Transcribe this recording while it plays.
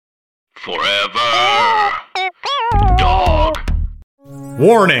Forever. Dog.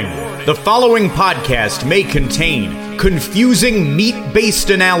 Warning! The following podcast may contain confusing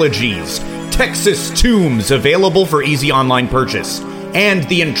meat-based analogies, Texas tombs available for easy online purchase, and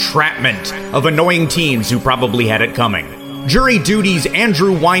the entrapment of annoying teens who probably had it coming. Jury Duty's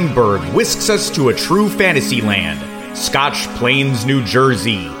Andrew Weinberg whisks us to a true fantasy land, Scotch Plains, New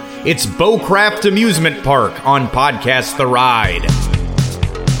Jersey. It's Bowcraft Amusement Park on Podcast The Ride.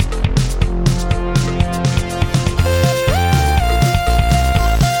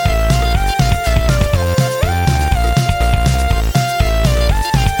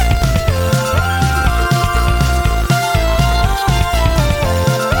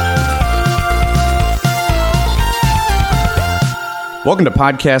 Welcome to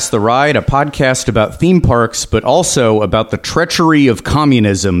Podcast The Ride, a podcast about theme parks, but also about the treachery of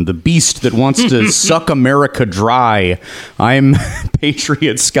communism, the beast that wants to suck America dry. I'm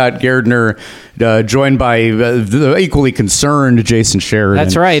Patriot Scott Gardner, joined by the equally concerned Jason Sheridan.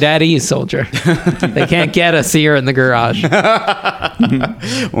 That's right, at ease, soldier. They can't get us here in the garage.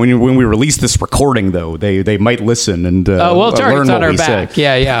 When we release this recording, though, they might listen and we'll learn on what our we back.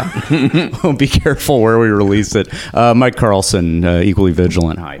 say. Yeah. We'll be careful where we release it. Mike Carlson, equally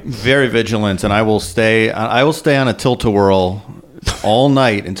vigilant. Hi. Very vigilant, and I will stay on a tilt-a-whirl all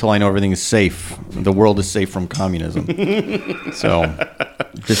night until I know everything is safe. The world is safe from communism. So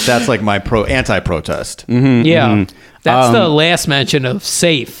that's like my anti-protest. Mm-hmm, yeah. Mm-hmm. That's the last mention of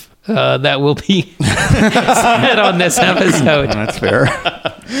safe that will be said on this episode. That's fair.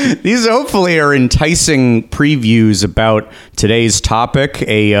 These hopefully are enticing previews about today's topic,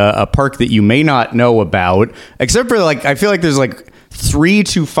 a park that you may not know about, except for I feel like there's 3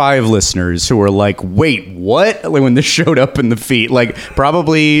 to 5 listeners who are like, wait, what? When this showed up in the feed,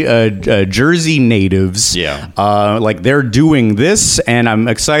 probably Jersey natives. Yeah. They're doing this, and I'm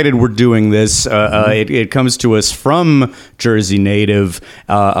excited we're doing this. It comes to us from Jersey native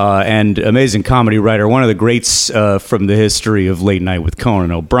and amazing comedy writer, one of the greats from the history of Late Night with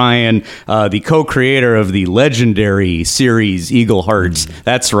Conan O'Brien, the co-creator of the legendary series Eagle Hearts.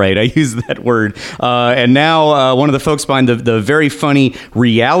 That's right, I used that word. And now one of the folks behind the very funny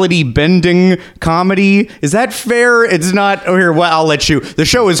reality bending comedy. Is that fair? It's not. Oh, here, well, I'll let you. The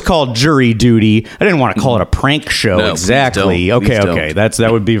show is called Jury Duty. I didn't want to call it a prank show. No, exactly. Please don't. Okay.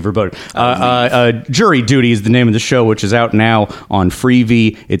 That would be verboten. Jury Duty is the name of the show, which is out now on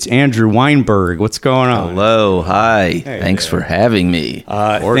Freevee. It's Andrew Weinberg. What's going on? Hello. Hi. Thanks for having me.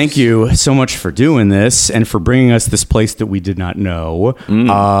 Thank you so much for doing this and for bringing us this place that we did not know.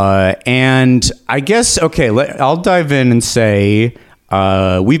 And I guess, I'll dive in and say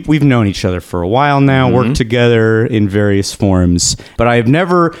we've known each other for a while now, worked together in various forms, but I have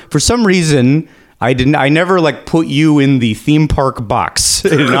never, for some reason, I never put you in the theme park box.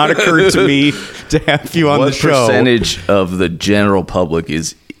 It did not occur to me to have you on the show. What percentage of the general public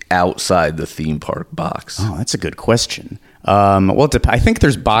is outside the theme park box? Oh, that's a good question. I think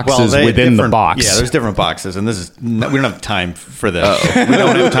there's boxes within the box. Yeah, there's different boxes, and we don't have time for this. We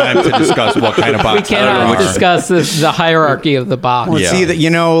don't have time to discuss what kind of box. We cannot discuss the hierarchy of the box. Well, see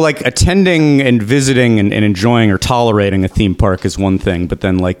that attending and visiting and enjoying or tolerating a theme park is one thing, but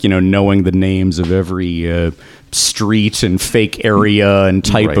then knowing the names of every street and fake area and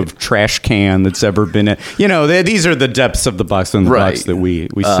type of trash can that's ever been in. These are the depths of the box and the box that we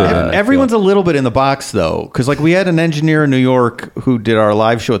sit in. Everyone's a little bit in the box, though, because we had an engineer in New York who did our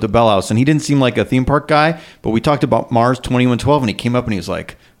live show at the Bell House, and he didn't seem like a theme park guy, but we talked about Mars 2112, and he came up and he was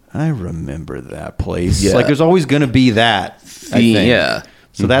like, I remember that place. Yeah. There's always going to be that, I think. Yeah.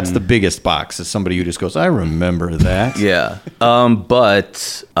 So that's the biggest box, is somebody who just goes, I remember that. Yeah. But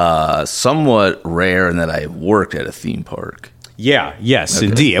somewhat rare in that I worked at a theme park. Yeah, yes,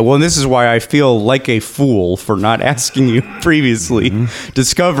 indeed. Well, and this is why I feel like a fool for not asking you previously,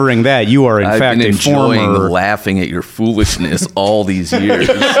 discovering that you are, in fact, I've been a enjoying former... laughing at your foolishness all these years.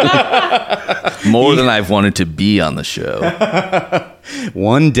 More than I've wanted to be on the show.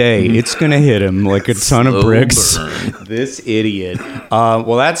 One day, it's going to hit him like a ton of bricks. Burn. This idiot.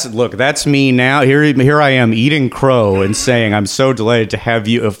 That's me now. Here I am eating crow and saying I'm so delighted to have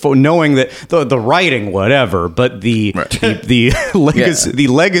you, knowing that the writing, whatever, but the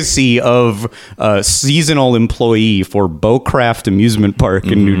legacy of seasonal employee for Bowcraft Amusement Park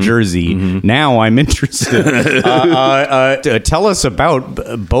in New Jersey. Now I'm interested. Tell us about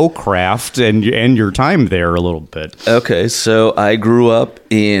Bowcraft and your time there a little bit. Okay, so I grew up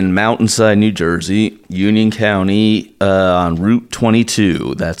in Mountainside, New Jersey, Union County, on Route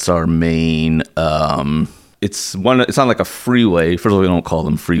 22. That's our main. It's not like a freeway. First of all, we don't call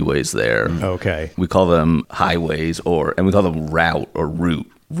them freeways there. Okay, we call them highways, and we call them route or route.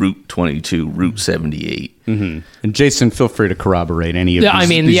 Route 22, Route 78. And Jason, feel free to corroborate any of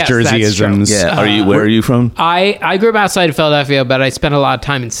these yes, that's Jerseyisms. true. Yeah. Where are you from? I grew up outside of Philadelphia, but I spent a lot of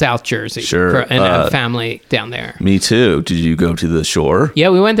time in South Jersey. Sure. And a family down there. Me too. Did you go to the shore? Yeah,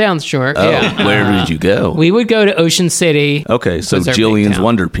 we went down the shore. Oh, Yeah. where did you go? We would go to Ocean City. Okay, so was our big Jillian's town.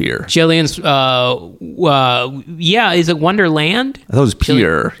 Wonder Pier. Jillian's, is it Wonderland? I thought it was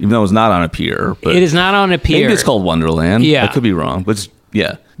pier, even though it was not on a pier. But It is not on a pier. maybe it's called Wonderland. Yeah. I could be wrong, but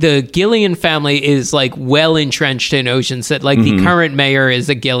yeah. The Gillian family is like well entrenched in Ocean City. Like the current mayor is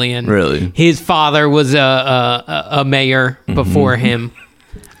a Gillian. Really? His father was a mayor before him.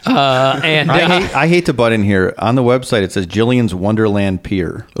 I hate to butt in here. On the website, it says Jillian's Wonderland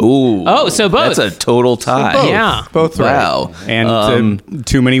Pier. Ooh. Oh, so both. That's a total tie. both. Yeah. Both Wow. right. And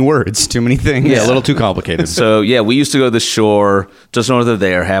too many words, too many things. Yeah, a little too complicated. So, yeah, we used to go to the shore just north of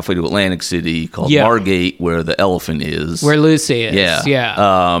there, halfway to Atlantic City, called Yeah. Margate, where the elephant is. Where Lucy is. Yeah.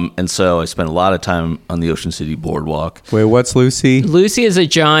 Yeah. And so I spent a lot of time on the Ocean City boardwalk. Wait, what's Lucy? Lucy is a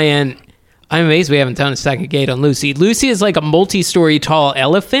giant. I'm amazed we haven't done a second gate on Lucy. Lucy is like a multi-story tall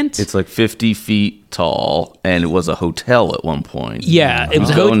elephant. It's like 50 feet tall, and it was a hotel at one point. Yeah, it was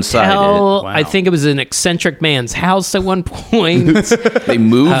a Go hotel. inside it. Wow. I think it was an eccentric man's house at one point. They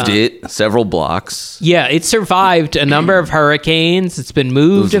moved it several blocks. Yeah, it survived a number of hurricanes. It's been It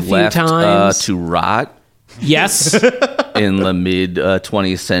moved was a few left times. to rot Yes. in the mid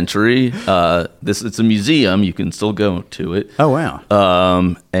 20th century. It's a museum. You can still go to it. Oh, wow.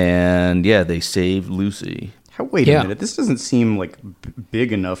 And yeah, they saved Lucy. Wait Yeah. a minute. This doesn't seem like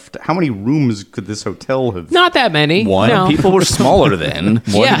big enough. How many rooms could this hotel have? Not that many. One. No. People were smaller then.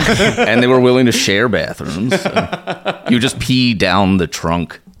 Yeah. And they were willing to share bathrooms. So you just pee down the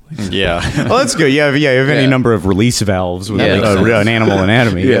trunk. Yeah. Well, that's good. You have any Yeah. number of release valves with Yeah, makes sense. an animal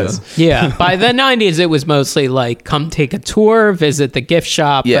anatomy. Yes. Yeah. By the 90s, it was mostly like come take a tour, visit the gift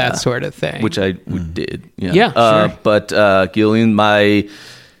shop, Yeah. that sort of thing. Which I did. Yeah, sure. But Gillian, my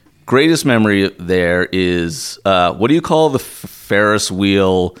greatest memory there is what do you call the Ferris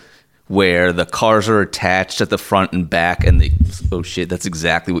wheel where the cars are attached at the front and back and they oh shit, that's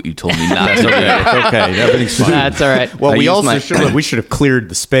exactly what you told me not to do. It's okay. Everything's fine. That's all right. Well, I we used also my- should have cleared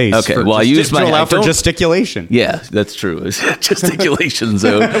the space. Okay, for well, I used to my- allow I for don't- gesticulation. Yeah, that's true. It's gesticulation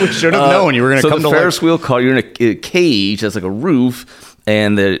zone. We should have known you were going to So come the to Ferris wheel car, you're in a cage that's like a roof,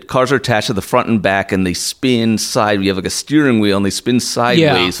 and the cars are attached to the front and back, and they spin side. You have like a steering wheel, and they spin sideways,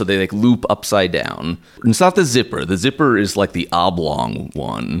 Yeah. so they like loop upside down. And it's not the zipper. The zipper is like the oblong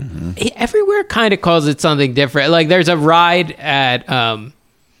one. Everywhere kind of calls it something different. Like there's a ride at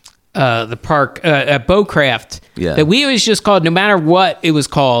the park at Bowcraft Yeah. that we always just called, no matter what it was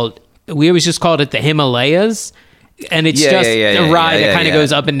called, we always just called it the Himalayas. And it's Yeah, just yeah, yeah, a yeah, ride yeah, that kind of yeah.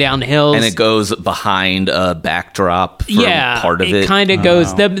 goes up and down hills. And it goes behind a backdrop for part of it. kind of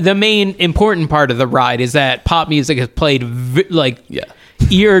goes. The main important part of the ride is that pop music is played Yeah.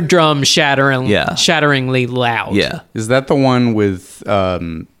 eardrum shatteringly loud. Yeah. Is that the one with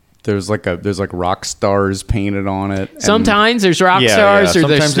there's like rock stars painted on it? And- Sometimes there's rock Yeah, stars yeah. or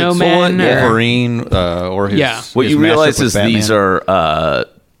there's Sometimes snowmen. it's or- Wolverine or his. Yeah. What his you mashup realize with is Batman. these are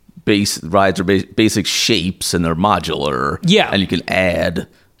rides are basic shapes and they're modular. Yeah. And you can add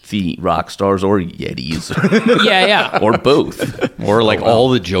the rock stars or Yetis yeah. or both. or like all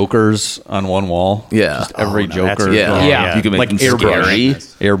the Jokers on one wall. Yeah. Just every no, that's- Joker. Yeah. Yeah. You can make Like them airbrush. scary.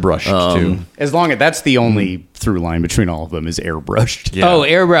 Airbrushed too. As long as that's the only through line between all of them is airbrushed. Yeah. Oh,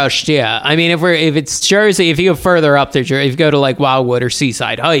 airbrushed. Yeah. I mean, if it's Jersey, if you go further up there, if you go to like Wildwood or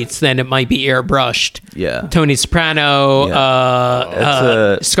Seaside Heights, then it might be airbrushed. Yeah. Tony Soprano,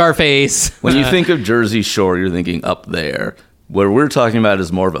 That's Scarface. When you think of Jersey Shore, you're thinking up there. Where we're talking about is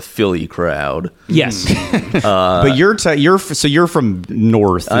more of a Philly crowd. Yes. But you're from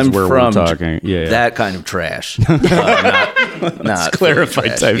north. Is I'm where from we're talking. Yeah. that kind of trash. Not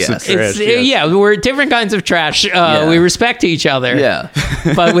clarified Philly types of yes. trash. It's, yes. yeah, we're different kinds of trash. Yeah. We respect each other. Yeah.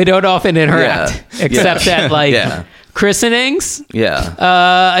 But we don't often interact, Yeah. except Yeah. at like Yeah. christenings. Yeah.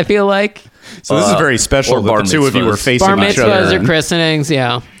 I feel like So this is very special or that bar the two of you were mitzvahs. facing bar each mitzvahs other. or and christenings.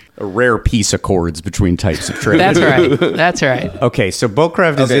 Yeah, a rare peace accords between types of trash. that's right. That's right. Okay, so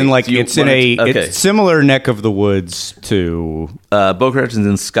Bowcraft is Okay, in like do you it's in wanna- a okay. it's similar neck of the woods to Bowcraft is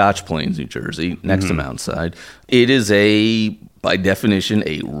in Scotch Plains, New Jersey, next to Mountainside. It is by definition,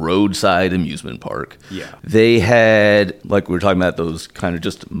 a roadside amusement park. Yeah. They had, like we were talking about, those kind of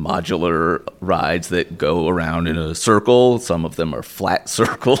just modular rides that go around in a circle. Some of them are flat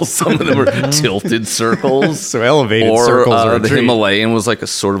circles. Some of them are tilted circles. So elevated or, circles are a the treat. Himalayan was like a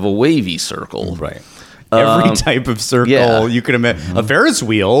sort of a wavy circle. right. Every type of circle yeah. you could imagine. A Ferris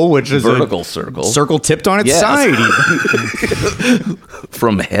wheel, which is Vertical a circle. circle tipped on its Yes. side. Even.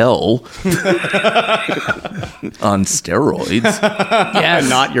 From hell on steroids. Yes.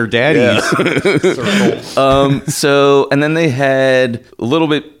 Not your daddy's circle. So, and then they had a little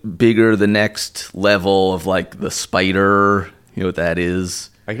bit bigger, the next level of like the spider. You know what that is?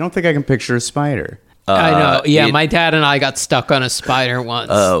 I don't think I can picture a spider. I know. Yeah, it- my dad and I got stuck on a spider once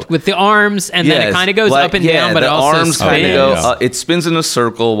Oh. with the arms, and then it Yes, kind of goes like- up and yeah, down, but the it also arms spins. kind of go. Yeah. It spins in a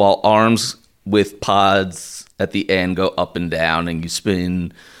circle while arms with pods at the end go up and down, and you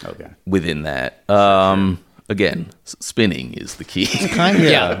spin Okay. within that. Again, spinning is the key. Kind of,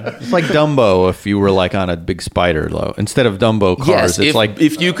 Yeah. It's like Dumbo if you were like on a big spider, though. Instead of Dumbo cars, Yes, it's if, like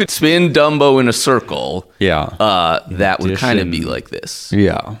if you could spin Dumbo in a circle, yeah, that would kind of be addition- like this.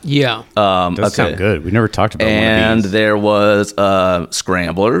 yeah. Yeah. Does sound good. We never talked about one And of these. there was a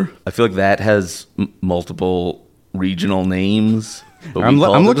Scrambler. I feel like that has multiple regional names. But I'm we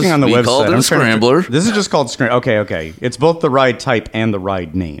called looking it on the we website. called it I'm a trying to- Scrambler. This is just called Scrambler. Okay. It's both the ride type and the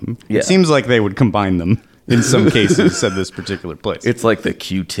ride name. Yeah. It seems like they would combine them in some cases at this particular place. It's like the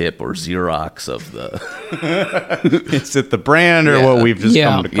Q-tip or Xerox of the. Is it the brand or Yeah. what we've just Yeah.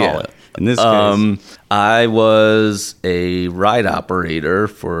 come to call Yeah. it? In this case, I was a ride operator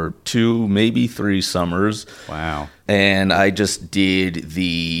for 2, maybe 3 summers. wow. And I just did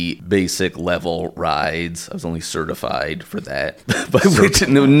the basic level rides. I was only certified for that, but which,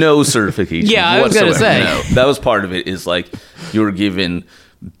 no certification. Yeah, I was gonna whatsoever. say. No, that was part of it. Is like you were given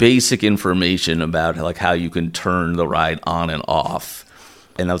basic information about like how you can turn the ride on and off,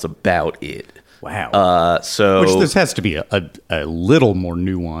 and that was about it. Wow. So Which this has to be a little more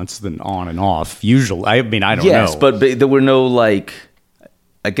nuanced than on and off. Usually, I mean, I don't yes, know. but there were no like.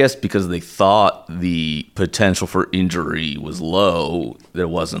 I guess because they thought the potential for injury was low, there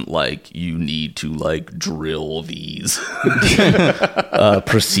wasn't like you need to like drill these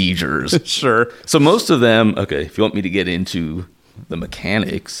procedures. Sure. So most of them, okay, if you want me to get into the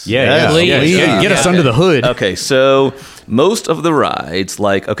mechanics. Yeah. Please. Get us under the hood. Okay, so most of the rides,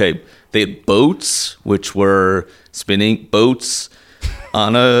 like, okay, they had boats, which were spinning boats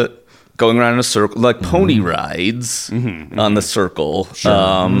on going around in a circle, like pony rides on the circle.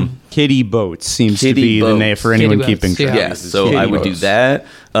 Kiddie boats seems to Kiddie be the boats. name for anyone Kiddie keeping boats, track. yeah. Yes, so Kiddie I would do boats. that.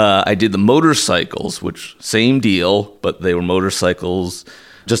 I did the motorcycles, which same deal, but they were motorcycles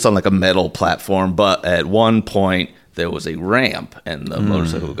just on like a metal platform. But at one point, there was a ramp, and the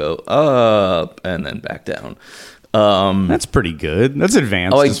motorcycle would go up and then back down. That's pretty good. That's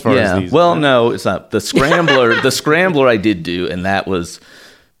advanced as far as these. Well, no, it's not. The Scrambler, the Scrambler I did do, and that was,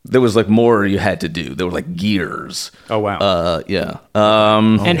 there was like more you had to do. There were like gears. Oh, wow. Yeah.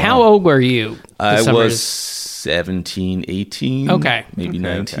 And how old were you? the I summers? was 17, 18. Okay. Maybe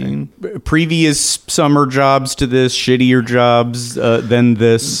 19. Previous summer jobs to this, shittier jobs than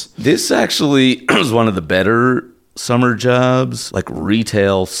this. This actually was one of the better summer jobs. Like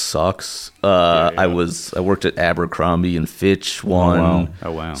retail sucks. I worked at Abercrombie and Fitch one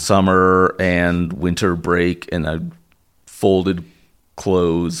Oh, wow. summer and winter break, and I folded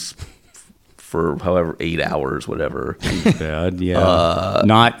clothes for however 8 hours, whatever. Bad, yeah.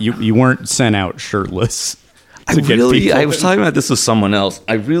 Not you weren't sent out shirtless. I to get people. was talking about this with someone else.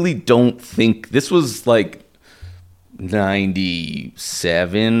 I really don't think this was like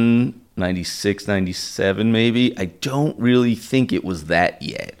 97, 96, 97 maybe. I don't really think it was that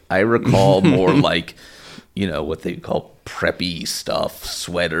yet. I recall more like, what they call preppy stuff,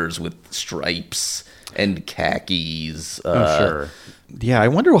 sweaters with stripes and khakis. Sure. Yeah, I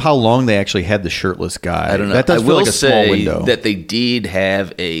wonder how long they actually had the shirtless guy. I don't know. That does I feel will like a small say window. that they did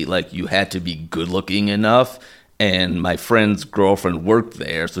have you had to be good looking enough. And my friend's girlfriend worked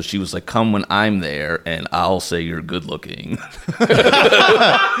there, so she was like, "Come when I'm there, and I'll say you're good looking."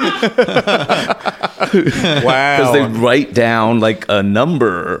 Because they write down like a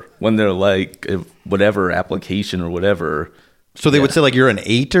number when they're like whatever application or whatever. So they would say like you're an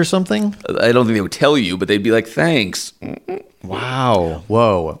 8 or something? I don't think they would tell you, but they'd be like, "Thanks." Wow.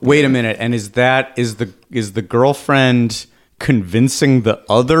 Whoa. Wait a minute. And is the girlfriend convincing the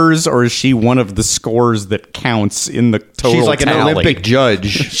others, or is she one of the scores that counts in the total She's like an tally? Olympic judge.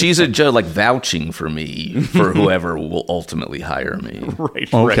 She's a judge, like vouching for me for whoever will ultimately hire me.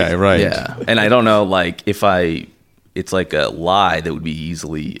 Right. Okay, right. Yeah, and I don't know, like if I it's like a lie that would be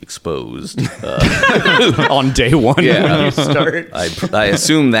easily exposed. On day one when you start. I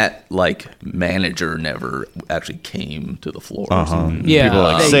assume that like manager never actually came to the floor. Yeah. People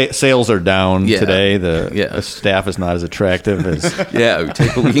are like, sales are down Yeah. today. The Yeah. staff is not as attractive as. Yeah, we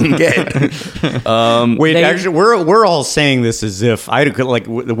take what we can get. Wait, actually, we're all saying this as if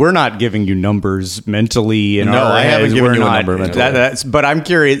we're not giving you numbers mentally. In No, our I haven't heads. given We're you a not- number mentally. But I'm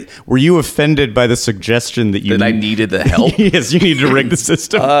curious. Were you offended by the suggestion that you That I needed the help. Yes, you need to rig the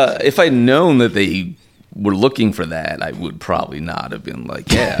system. If I'd known that they were looking for that, I would probably not have been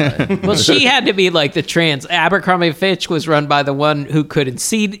like, yeah. Well, she had to be like the trans. Abercrombie Fitch was run by the one who couldn't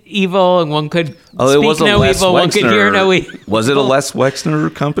see evil and one could speak a no Les evil, one could hear no evil. Was it a Les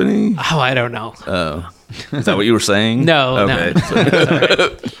Wexner company? Oh, I don't know. Is that what you were saying? No, Okay.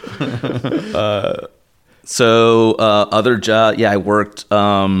 no. So other job, I worked.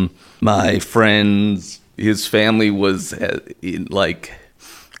 My friend's his family was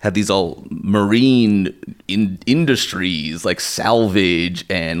had these all marine industries like salvage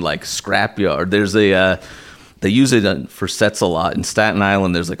and like scrapyard. There's they use it for sets a lot in Staten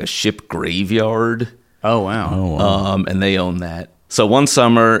Island. There's like a ship graveyard. Oh wow. And they own that. So one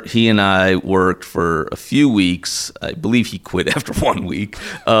summer, he and I worked for a few weeks. I believe he quit after 1 week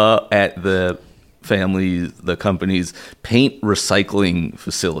at the company's paint recycling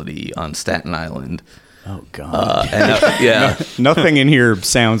facility on Staten Island. Oh god. Nothing in here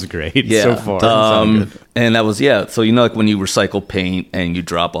sounds great so far. And that was So like when you recycle paint and you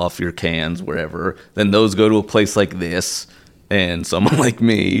drop off your cans wherever, then those go to a place like this. And someone like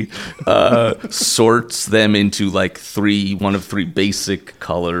me sorts them into like one of three basic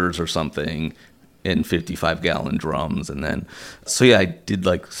colors or something in 55-gallon drums. And then, I did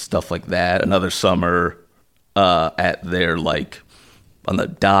like stuff like that. Another summer at their like on the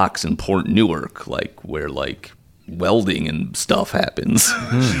docks in Port Newark, like where like welding and stuff happens.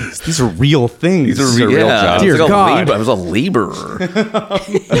 These are real things. These are real jobs. Dear God. I was a laborer.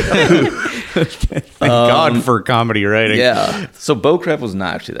 Thank God for comedy writing. Yeah. So Bowcraft was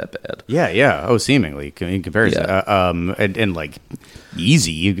not actually that bad. Yeah. Oh, seemingly in comparison. Yeah. And like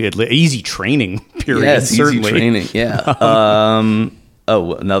easy training period. Yes, certainly. easy training. Yeah.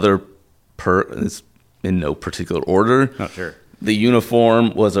 Another it's in no particular order. Oh, sure. The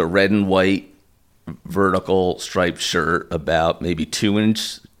uniform was a red and white vertical striped shirt, about maybe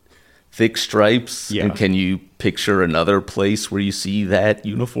 2-inch thick stripes. Yeah. And can you picture another place where you see that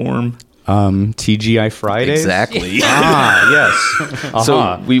uniform? TGI Fridays. Exactly. Yes.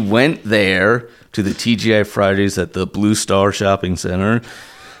 So we went there to the TGI Fridays at the Blue Star Shopping Center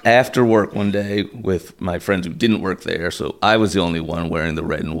after work one day with my friends who didn't work there. So I was the only one wearing the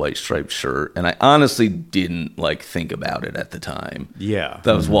red and white striped shirt. And I honestly didn't like think about it at the time. Yeah.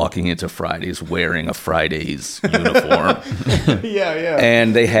 I was walking into Fridays wearing a Fridays uniform. Yeah.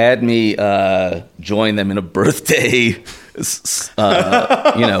 And they had me join them in a birthday,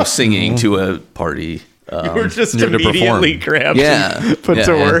 singing to a party. You were just you had to immediately perform. grabbed put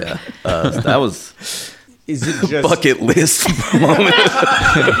to work. Yeah. That was Is it just bucket list moment.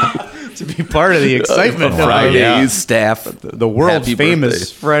 to be part of the excitement of Fridays staff, the world happy famous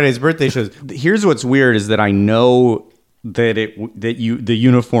birthday. Fridays birthday shows? Here's what's weird is that I know that the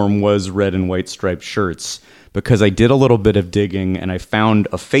uniform was red and white striped shirts because I did a little bit of digging and I found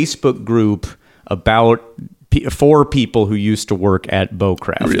a Facebook group about 4 people who used to work at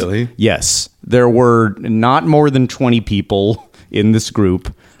Bowcraft. Really? Yes. There were not more than 20 people in this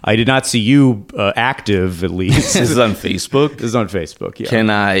group. I did not see you active, at least. This is on Facebook. This is on Facebook, yeah.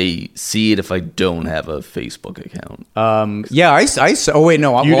 Can I see it if I don't have a Facebook account? Yeah, I oh wait,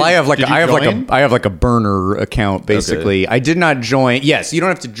 no. Well, I have like did you join? I have like a burner account basically. I did not join. Yes, you don't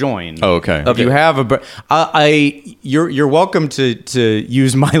have to join. Oh, okay. If you have you're welcome to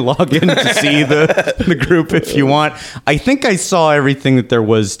use my login to see the group if you want. I think I saw everything that there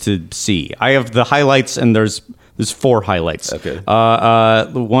was to see. I have the highlights and there's 4 highlights. Okay.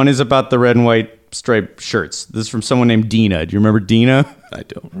 One is about the red and white striped shirts. This is from someone named Dina. Do you remember Dina? I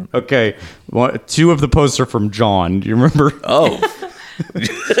don't remember. Okay. 2 of the posts are from John. Do you remember? Oh,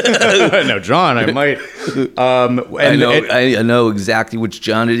 No, John, I might. I know exactly which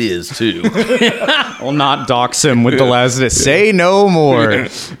John it is too. I'll not dox him with the last. Say no more.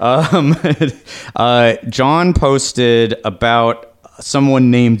 John posted about someone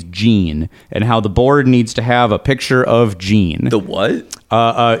named Gene and how the board needs to have a picture of Gene. The what?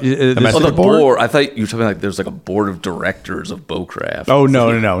 The board. I thought you were talking like there's like a board of directors of Bowcraft. Oh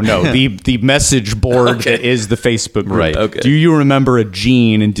no. The message board Okay. is the Facebook group. Right. Okay. Do you remember a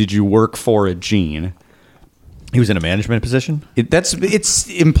Gene and did you work for a Gene? He was in a management position? It's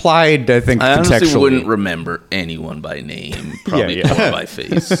implied, I think, I honestly contextually. wouldn't remember anyone by name, probably Yeah. more by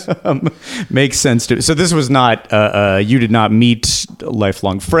face. Makes sense to. So this was not. You did not meet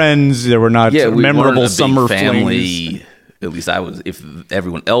lifelong friends. There were not Yeah, we memorable weren't a big summer family. flings. At least I was. If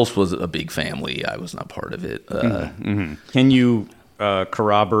everyone else was a big family, I was not part of it. Can you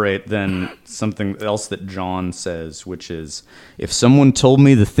corroborate then something else that John says, which is, if someone told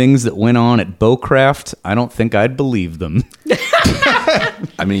me the things that went on at Bowcraft, I don't think I'd believe them.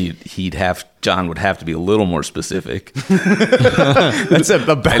 I mean, John would have to be a little more specific. That's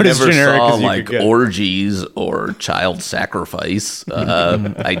about I as never generic saw as you like could get. orgies or child sacrifice.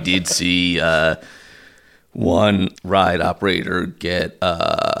 I did see one ride operator get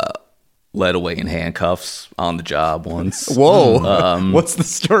led away in handcuffs on the job once. Whoa! What's the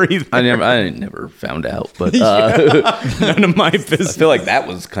story? There? I never found out, but None of my I business. feel like that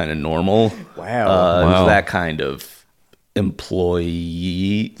was kind of normal. Wow. It was that kind of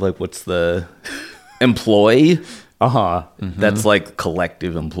employee. Like, what's the employee? That's like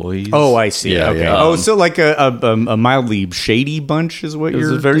collective employees. Oh, I see. Yeah, okay. yeah. So like a mildly shady bunch is what It was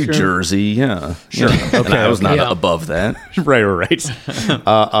you're. a very describing? Jersey, yeah. Sure. And I was not Yeah. above that. right.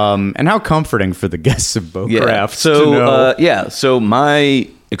 And how comforting for the guests of Bowcraft So, to know. so my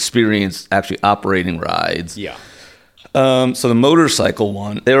experience actually operating rides. Yeah. So the motorcycle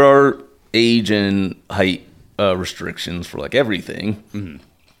one, there are age and height restrictions for like everything. Mm-hmm.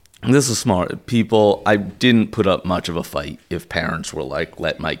 And this is smart. People, I didn't put up much of a fight if parents were like,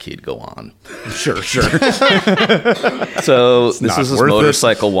 let my kid go on. Sure. So this not is this worth it.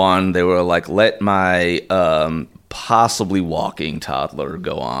 motorcycle one. They were like, let my possibly walking toddler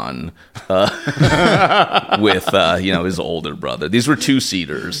go on with his older brother. These were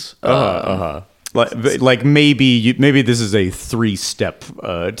 2-seaters. Like maybe this is a 3-step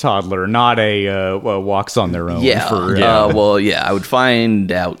toddler, not a walks on their own. Yeah. I would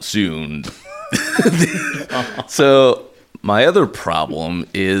find out soon. So my other problem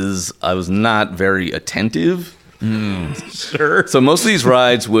is I was not very attentive. Sure. So most of these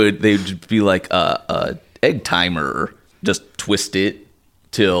rides they'd be like a egg timer, just twist it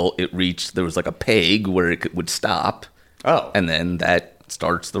till it reached, there was like a peg where it would stop. Oh. And then that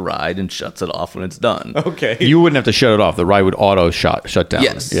starts the ride and shuts it off when it's done. Okay. You wouldn't have to shut it off. The ride would auto shut down.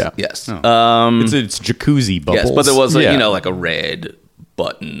 Yes. Yeah. Yes. It's jacuzzi bubbles. Yes, but there was Yeah. like a red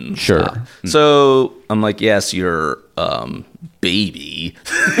button. Sure. stop. So I'm like, yes, your baby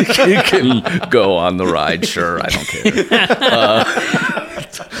can go on the ride. Sure, I don't care.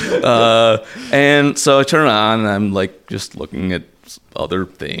 And so I turn on and I'm like just looking at other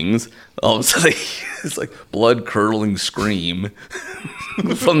things. All of a sudden, it's like blood curdling scream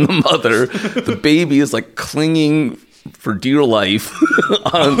from the mother. The baby is like clinging for dear life,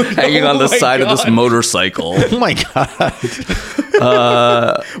 hanging on the side of this motorcycle. Oh my God.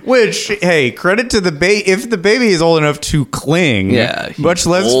 Which, hey, credit to the baby. If the baby is old enough to cling, Yeah, much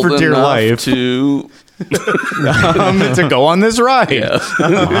less old for dear enough life, to to go on this ride. yeah.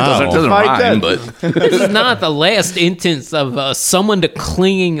 doesn't Fight rhyme, that. but This is not the last instance of someone to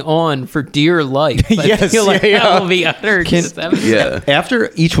clinging on for dear life. I Yes, feel like yeah, yeah. that will be uttered. yeah. After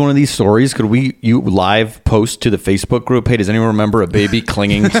each one of these stories, could you live post to the Facebook group? Hey, does anyone remember a baby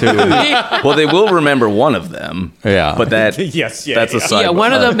clinging to? Well, they will remember one of them. Yeah. but that Yes, yeah, that's a yeah. side. Yeah,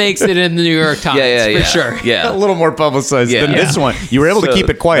 one of them makes it in the New York Times yeah, for sure. A Yeah. little more publicized Yeah. than this Yeah. one. You were able to So keep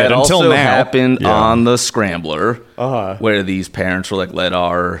it quiet that until also now. happened on the Scrambler, where these parents were like, "Let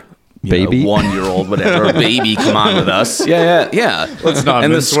our Baby? 1-year-old, whatever, baby, come on with us." Yeah. Let's not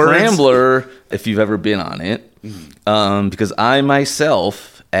And the mince words. Scrambler, if you've ever been on it, because I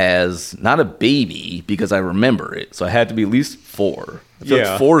myself, as not a baby, because I remember it, so I had to be at least 4. I feel Yeah.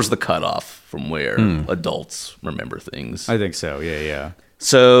 like 4 is the cutoff from where adults remember things. I think so. Yeah.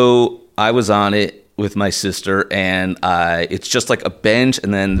 So I was on it with my sister, and it's just like a bench,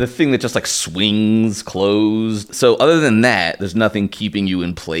 and then the thing that just like swings closed. So other than that, there's nothing keeping you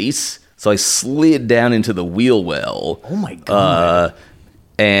in place. So I slid down into the wheel well. Oh my God.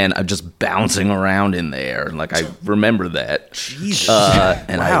 And I'm just bouncing around in there, and like I remember that. Jesus.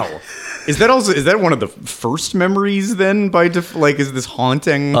 And Wow. Is that one of the first memories then? Is this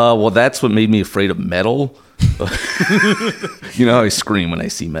haunting? well, that's what made me afraid of metal. You know how I scream when I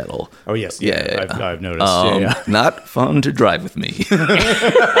see metal. Oh yes, Yeah. I've noticed. Not fun to drive with me. A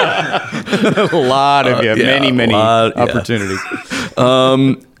lot of many lot, yeah. opportunities.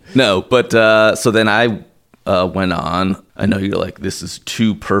 No, but so then I went on. I know you're like, this is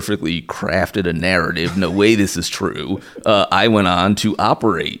too perfectly crafted a narrative. No way this is true. I went on to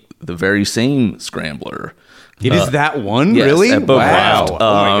operate the very same Scrambler. It is that one, yes, really? at Bowcraft. Wow!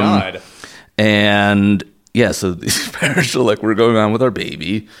 Oh my God! And yeah, so these parents are like, we're going on with our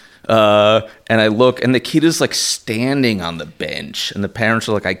baby. And I look, and the kid is like standing on the bench, and the parents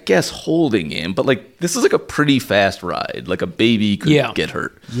are like, I guess holding him, but like this is like a pretty fast ride. Like a baby could get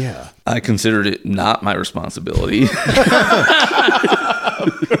hurt. Yeah. I considered it not my responsibility. You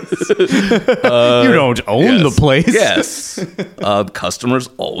don't own the place. Yes. The customer's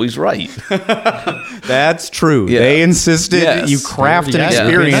always right. That's true. Yeah. They insisted Yes. you craft an Yeah.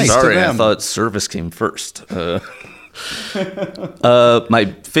 experience to Sorry, I them. thought service came first. My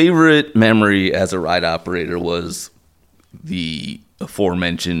favorite memory as a ride operator was the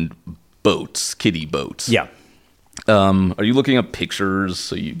aforementioned boats, kiddie boats. Yeah. Are you looking up pictures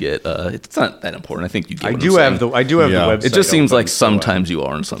so you get? It's not that important. I think you get. I what do I'm have saying. the website. It just seems open, like so, sometimes you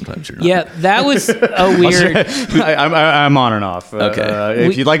are and sometimes you're not. Yeah, that was a weird, I'm on and off. Okay.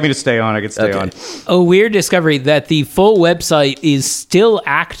 If you'd like me to stay on, I could stay Okay. on. a weird discovery that the full website is still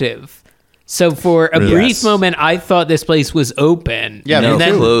active. So for a brief Yes. moment, I thought this place was open. Yeah, No, and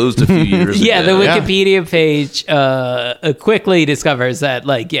then closed a few years ago. yeah, the Yeah. Wikipedia page quickly discovers that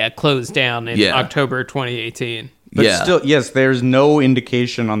closed down in Yeah. October 2018. But Yeah. still, yes, there's no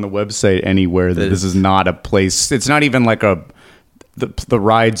indication on the website anywhere that this is not a place. It's not even like the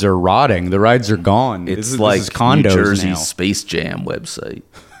rides are rotting. The rides are gone. It's this is like condos New Jersey now. Space Jam website.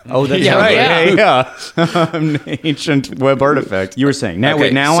 Oh, that's Yeah, right. yeah. Yeah. An ancient web artifact. You were saying. Now, Okay,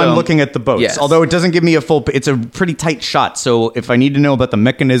 wait, now so- I'm looking at the boats. yes. Although it doesn't give me a full. It's a pretty tight shot. So if I need to know about the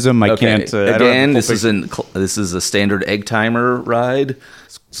mechanism, I can't. I don't have Again, the full this is a standard egg timer ride.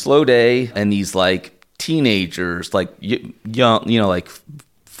 Slow day, and these like teenagers, like young, like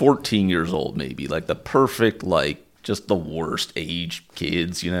 14 years old, maybe, like the perfect just the worst age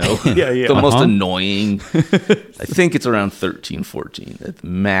kids, Yeah, yeah. the most annoying. I think it's around 13, 14 at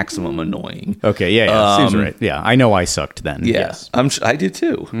maximum annoying. Okay, yeah, seems right. Yeah, I know I sucked then. Yeah, Yes. I did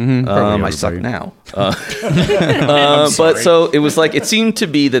too. probably I suck everybody. now. But so it was like, it seemed to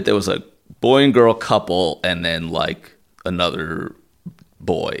be that there was a boy and girl couple and then like another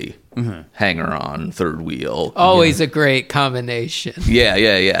boy hanger on third wheel. Always a great combination.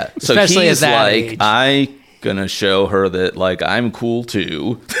 Yeah. So Especially he's at that like, age. I gonna show her that like I'm cool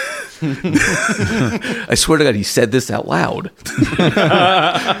too. I swear to God, he said this out loud.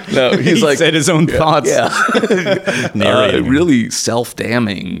 No, he's He like said his own thoughts. Yeah, really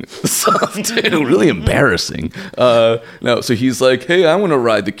self-damning stuff too. Really embarrassing. No, so he's like, "Hey, I want to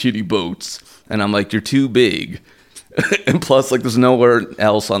ride the kiddie boats," and I'm like, "You're too big," and plus, like, there's nowhere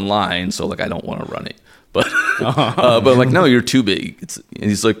else online, so like, I don't want to run it. But but I'm like, "No, you're too big."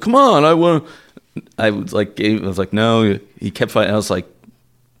 And he's like, "Come on, I want." I was like, no. He kept fighting. I was like,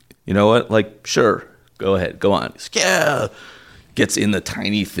 you know what? Like, sure, go ahead, go on. He's like, yeah. Gets in the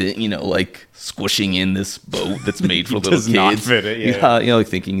tiny thing, like squishing in this boat that's made for little does kids. not fit it, yeah. Like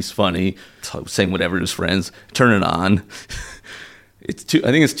thinking he's funny, saying whatever to his friends. Turn it on. I think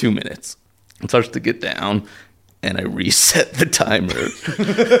it's 2 minutes. It starts to get down, and I reset the timer.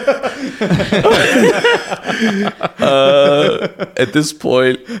 At this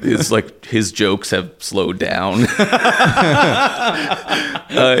point, it's like his jokes have slowed down.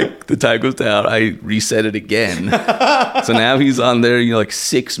 The time goes down. I reset it again. So now he's on there, like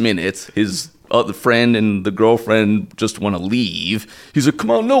 6 minutes. His the friend and the girlfriend just want to leave. He's like,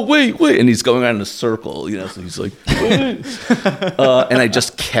 come on, no, wait. And he's going around in a circle, so he's like, wait. And I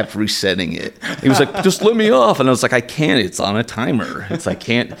just kept resetting it. He was like, just let me off. And I was like, I can't. It's on a timer. I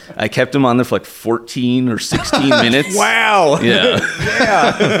can't. I kept him on there for like 14 or 16 minutes. Wow. Yeah.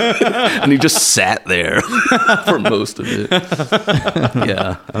 And he just sat there for most of it.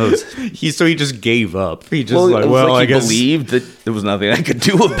 Yeah. So he just gave up. He just It was I he guess believed that there was nothing I could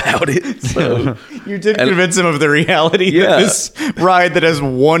do about it. So you did convince him of the reality Yeah. that this ride that has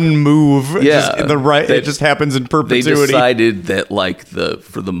one move, Yeah. it just happens in they perpetuity. decided that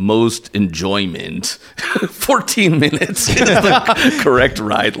for the most enjoyment, 14 minutes is the correct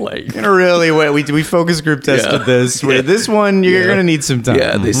ride length. Really, we focus group tested Yeah. this. Where this one, you're gonna need some time.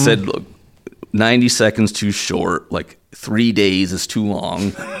 Yeah, they said, look, 90 seconds too short, like 3 days is too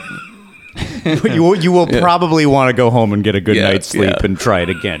long. you will probably want to go home and get a good night's sleep and try it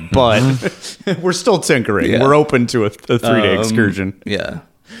again. But we're still tinkering. Yeah. We're open to a 3-day excursion. Yeah,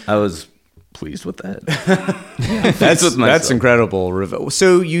 I was pleased with that. That's incredible.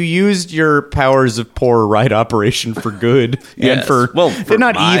 So you used your powers of poor ride operation for good, and Yes. for for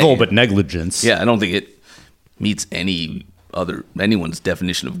not my- evil but negligence. Yeah, I don't think it meets anyone's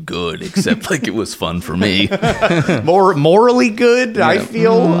definition of good, except like it was fun for me. More morally good. I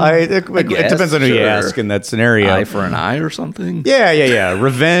feel. It guess, depends on who you sure. ask in that scenario. Eye for an eye or something. Yeah.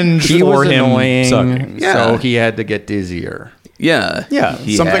 Revenge He for was him annoying, sucking. Yeah. so he had to get dizzier. Yeah. Yeah,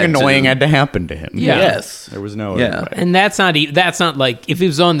 He something had annoying to- had to happen to him. Yeah. Yes. There was no Yeah. other way. And that's not like if he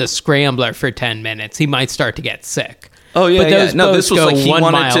was on the scrambler for 10 minutes, he might start to get sick. Oh yeah, But those No, boats this was go like he 1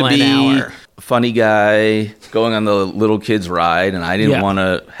 wanted mile to an be hour. a funny guy going on the little kids ride, and I didn't Yeah. want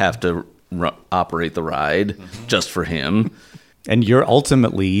to have to operate the ride just for him. And you're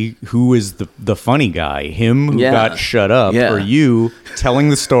ultimately, who is the funny guy? Him who Yeah. got shut up, Yeah. or you telling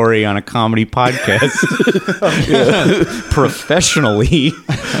the story on a comedy podcast professionally?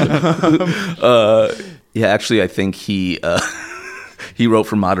 Yeah, actually, I think he he wrote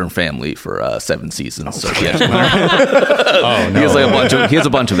for Modern Family for 7 seasons. So he, actually, he has a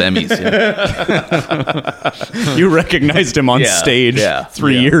bunch of Emmys. Yeah. You recognized him on Yeah, stage yeah,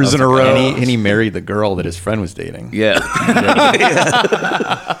 3 years in a row. And he married the girl that his friend was dating. Yeah.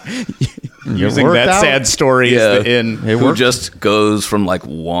 Using worked that out. sad story as the in. It Who worked. just goes from like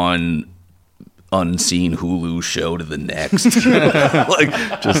one unseen Hulu show to the next.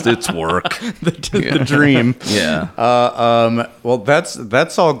 Like, just its work. the dream. Yeah. Well,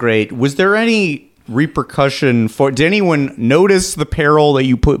 that's all great. Was there any repercussion for? Did anyone notice the peril that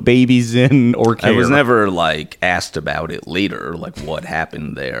you put babies in, or care? I was never like asked about it later, like what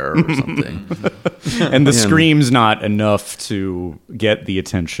happened there or something. And the scream's not enough to get the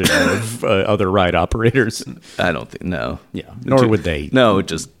attention of other ride operators. I don't think, no. Yeah, nor would they. No, it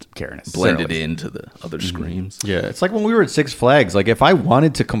just care necessarily. blended into the other screams. Yeah, it's like when we were at Six Flags. Like, if I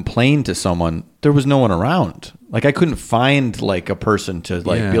wanted to complain to someone, there was no one around. Like, I couldn't find like a person to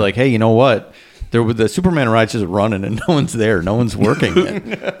like be like, hey, you know what? There was the Superman ride's just running and no one's there. No one's working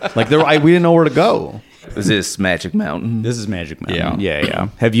it. Like, we didn't know where to go. Is this Magic Mountain? This is Magic Mountain. Yeah.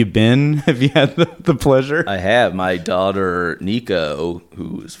 Have you been? Have you had the pleasure? I have. My daughter Nico,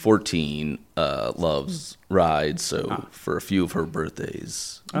 who is 14, loves rides. So for a few of her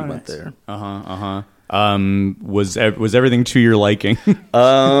birthdays, we went there. Was everything to your liking?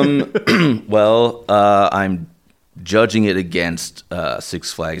 Well, I'm judging it against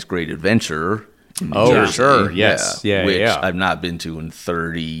Six Flags Great Adventure. in New Oh, Jersey. sure. Yes. Yeah, which yeah. I've not been to in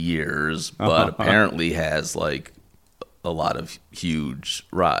 30 years, but apparently has like a lot of huge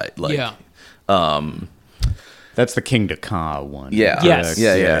ride. Like, Yeah. That's the King to Ka one. Yeah. Yes.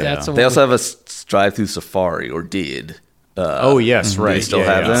 Yeah. That's the They one also have a drive-through safari, or did. Oh yes, right. They still Yeah,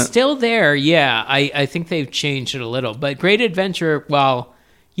 have yeah. that? Still there, yeah. I think they've changed it a little. But Great Adventure, while,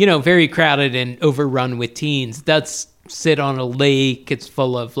 very crowded and overrun with teens, does sit on a lake. It's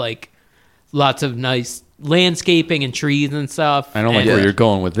full of, like, lots of nice landscaping and trees and stuff. I don't like And, where you're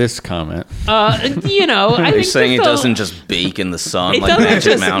going with this comment. I Are you think saying it just doesn't just bake in the sun It like doesn't Magic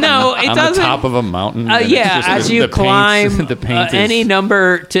just Mountain? no. It On doesn't. the top of a mountain. and it's Yeah, just as the you paint- climb the paint is- any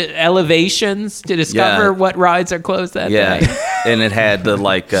number to elevations to discover Yeah. what rides are closed that Yeah, day. and it had the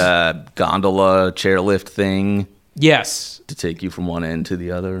like gondola chairlift thing Yes. to take you from one end to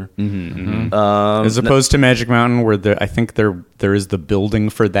the other. As opposed to Magic Mountain, where I think there is the building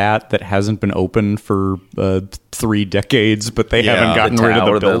for that hasn't been open for 3 decades, but they haven't gotten the rid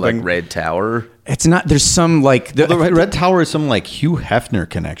tower, of the building. like red tower. It's not. There's some like The Red Tower is some like Hugh Hefner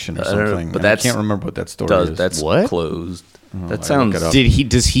connection or don't know, something. but and I that's- can't remember what that story is. That's What? closed. That look sounds. it up.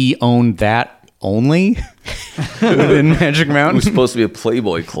 Does he own that only within Magic It was Mountain? supposed to be a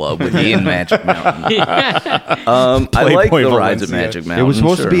Playboy club within Magic Mountain. I like Playboy the rides at Valencia. Magic Mountain. It was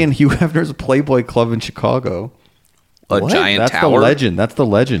supposed sure. to be in Hugh Hefner's Playboy Club in Chicago. a giant That's tower. the legend. That's the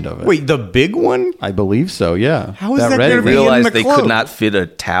legend of it. Wait, the big one? I believe so. Yeah. How is that red- gonna be in Realized the they club? could not fit a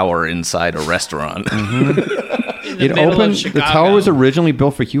tower inside a restaurant. It middle of opened. The Chicago. tower was originally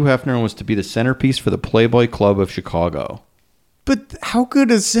built for Hugh Hefner and was to be the centerpiece for the Playboy Club of Chicago. But how could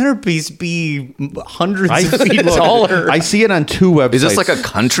a centerpiece be hundreds of feet taller? I see it on 2 websites. Is this like a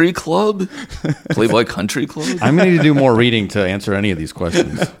country club? Playboy Country Club? I'm going to need to do more reading to answer any of these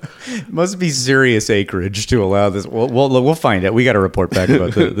questions. It must be serious acreage to allow this. We'll find out. We got to report back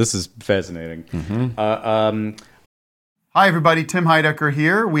about this. This is fascinating. Hi, everybody. Tim Heidecker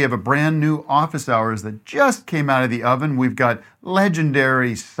here. We have a brand new office hours that just came out of the oven. We've got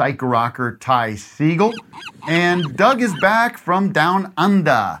legendary psych rocker Ty Siegel. And Doug is back from down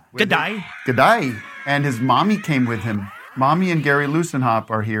under. G'day. G'day. And his mommy came with him. Mommy and Gary Lucenhop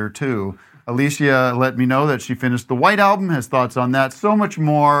are here, too. Alicia let me know that she finished the White Album, has thoughts on that. So much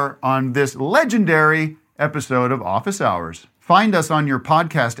more on this legendary episode of Office Hours. Find us on your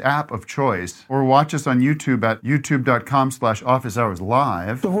podcast app of choice or watch us on YouTube at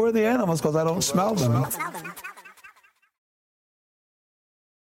youtube.com/officeHoursLive. So who are the animals? Because I don't smell them.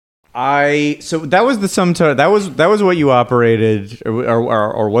 So that was the sum total. That was what you operated,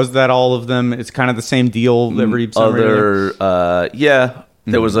 or was that all of them? It's kind of the same deal every summer.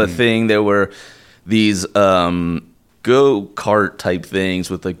 There was a thing. There were these go-kart type things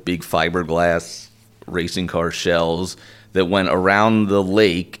with like big fiberglass racing car shells that went around the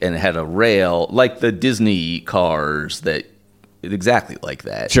lake and had a rail, like the Disney cars that exactly like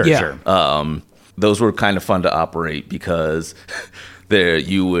that. Sure, Yeah. sure. Those were kind of fun to operate because there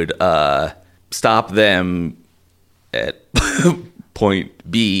you would stop them at point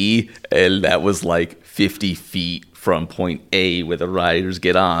B, and that was like 50 feet from point A where the riders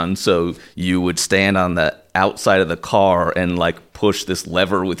get on. So you would stand on the outside of the car and like push this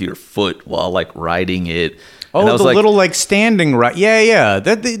lever with your foot while like riding it. Oh, And I was the like, little like standing right. Yeah.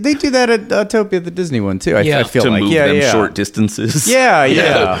 That they do that at Autopia, the Disney one too. I Yeah. feel to like move them short distances. Yeah.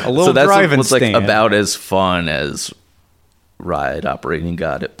 A little so that's drive-in what's like stand. about as fun as ride operating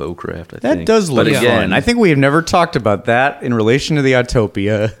got at Bowcraft. I That think. does look But again, fun. I think we have never talked about that in relation to the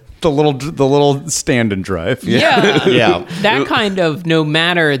Autopia. The little stand and drive. Yeah. Yeah. That kind of, no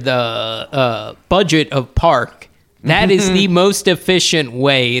matter the budget of park, that is the most efficient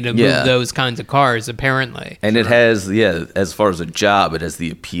way to Yeah. move those kinds of cars, apparently. And it has, as far as a job, it has the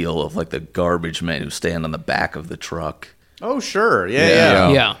appeal of like the garbage men who stand on the back of the truck. Oh sure.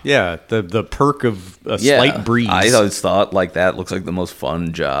 Yeah. Yeah. The perk of a slight breeze. I always thought like that looks like the most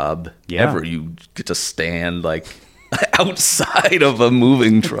fun job Yeah. ever. You get to stand like outside of a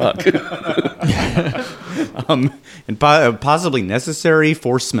moving truck. And possibly necessary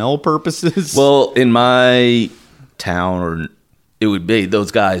for smell purposes. Well, in my town, or it would be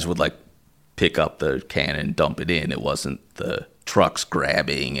those guys would like pick up the can and dump it in. It wasn't the trucks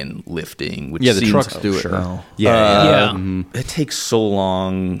grabbing and lifting. Which Yeah, the seems, trucks do it now. Yeah. It takes so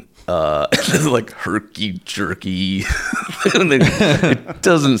long. Like herky jerky. It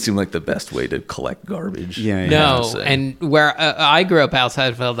doesn't seem like the best way to collect garbage. Yeah. No, and where I grew up outside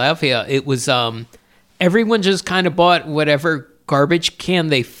of Philadelphia, it was everyone just kind of bought whatever garbage can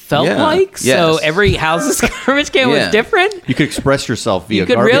they felt Yeah. like. So Yes. every house's garbage can Yeah. was different. You could express yourself via You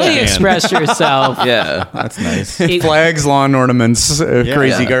could garbage really can. express yourself. Yeah. That's nice. It, Flags, lawn ornaments,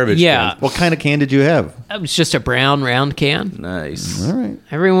 crazy Yeah. garbage. yeah, cans. What kind of can did you have? it was just a brown round can. Nice. All right.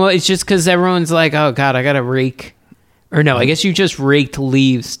 Everyone, it's just because everyone's like, oh God, I got to rake. Or no, I guess you just raked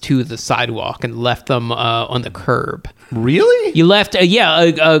leaves to the sidewalk and left them on the curb. Really? You left,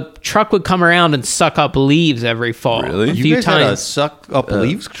 a truck would come around and suck up leaves every fall. Really? A You few guys had a times. suck up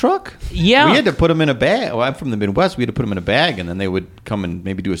leaves truck? Yeah. We had to put them in a bag. Well, I'm from the Midwest. We had to put them in a bag, and then they would come and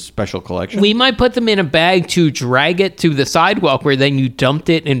maybe do a special collection. We might put them in a bag to drag it to the sidewalk where then you dumped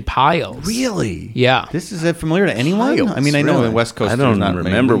it in piles. Really? Yeah. This is familiar to anyone? I mean, I know in West Coast I there's don't not many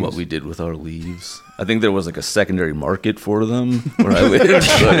remember leaves. what we did with our leaves. I think there was like a secondary market for them where I lived.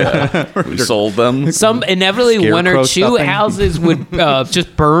 So, yeah, we sold them. Some inevitably one or Scarecrow two stuffing? houses would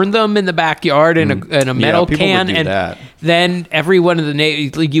just burn them in the backyard in a metal people would can, do and that. then every one of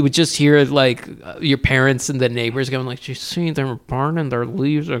the like you would just hear like your parents and the neighbors going like, "You see, they're burning their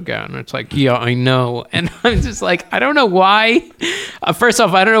leaves again." It's like, yeah, I know, and I'm just like, I don't know why. First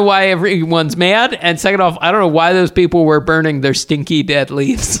off, I don't know why everyone's mad, and second off, I don't know why those people were burning their stinky dead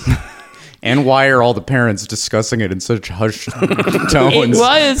leaves. And why are all the parents discussing it in such hushed tones? It was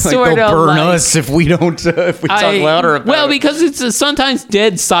like, sort they'll of burn like- us if we don't if we talk louder about well, it. because it's sometimes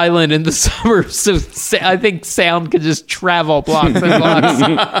dead silent in the suburbs, so I think sound could just travel blocks and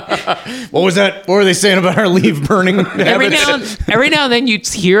blocks. What was that? What were they saying about our leaf burning every habits? now and then you'd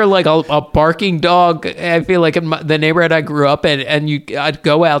hear like a barking dog. I feel like in the neighborhood I grew up in, and I'd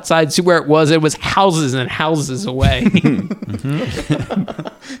go outside, see where it was. It was houses and houses away.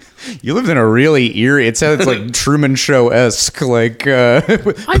 You lived in a really eerie. It sounds like Truman Show-esque, like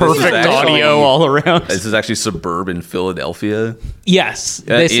perfect actually- audio all around. This is actually suburban Philadelphia yes,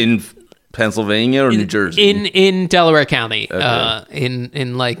 this- in Pennsylvania or New Jersey. in Delaware County,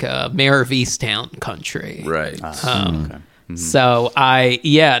 in like Mayor of Easttown country. Right. So I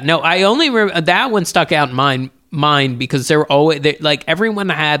only remember that one stuck out in mine because there were always like everyone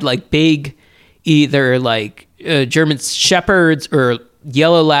had like big, either like German shepherds or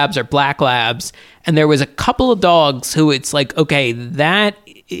yellow labs or black labs, and there was a couple of dogs who it's like, okay, that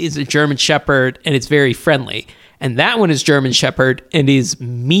is a German shepherd and it's very friendly, and that one is German shepherd and is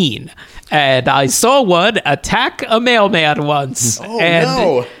mean. And I saw one attack a mailman once.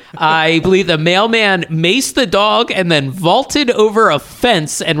 no. I believe the mailman maced the dog and then vaulted over a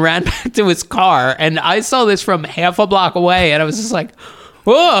fence and ran back to his car. And I saw this from half a block away, and I was just like,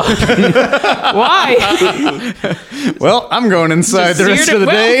 Whoa! Why? Well, I'm going inside the rest of the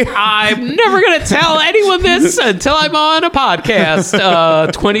day. I'm never going to tell anyone this until I'm on a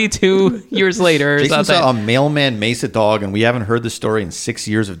podcast 22 years later. Jason saw a mailman mace a dog, and we haven't heard the story in 6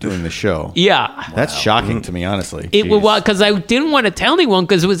 years of doing the show. Yeah. That's shocking to me, honestly. It was because I didn't want to tell anyone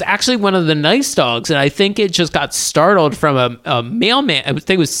because it was actually one of the nice dogs, and I think it just got startled from a mailman. I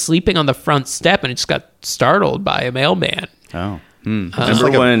think it was sleeping on the front step, and it just got startled by a mailman. Oh.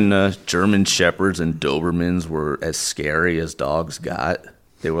 Remember when German Shepherds and Dobermans were as scary as dogs got?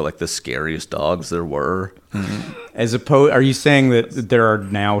 They were like the scariest dogs there were. As opposed, are you saying that there are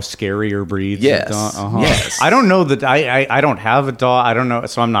now scarier breeds? Yes. Of dog? Yes. I don't know that I don't have a dog. I don't know.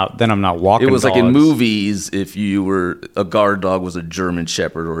 So I'm not walking. It was like in dogs. movies, if you were a guard dog was a German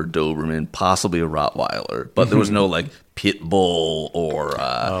Shepherd or a Doberman, possibly a Rottweiler, but there was no like pit bull or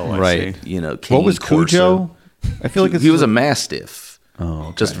Right. King What was Corso. Cujo? I feel like He was a Mastiff. Oh,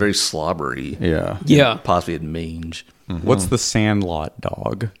 okay. Just very slobbery. Yeah. Yeah. Possibly had mange. What's the Sandlot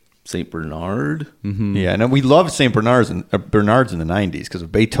dog? St. Bernard. Yeah, and we loved St. Bernards in the 90s because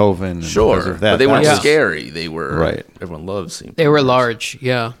of Beethoven. And Sure. because of that. But they weren't Yeah. scary. They were. Right. Everyone loves St. They were Bernards. large,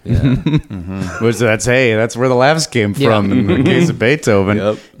 yeah. That's where the laughs came from in the case of Beethoven.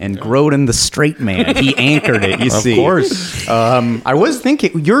 Yep. And Grodin, the straight man, he anchored it. You see, Of course. I was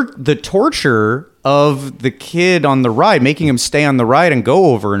thinking you're the torture of the kid on the ride, making him stay on the ride and go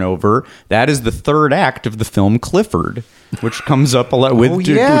over and over. That is the third act of the film Clifford, which comes up a lot with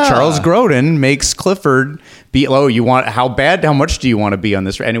yeah. Charles Grodin makes Clifford be. Oh, how much do you want to be on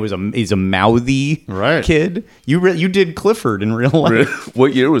this? And he's a mouthy Right. kid. You did Clifford in real life.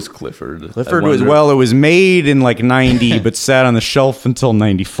 What year was Clifford? Clifford I was wonder. it was made in like 90, but sat on the shelf until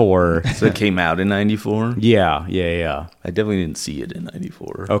 94. So it came out in 94? Yeah. I definitely didn't see it in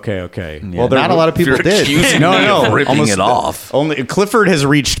 94. Okay. Well, not a lot of people You're did. accusing me of ripping it off. Only Clifford has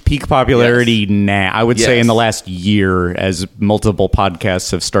reached peak popularity now. I would say Yes. in the last year, as multiple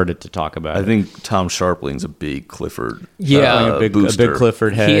podcasts have started to talk about I it. think Tom Sharpling's a big Clifford Yeah. a big booster.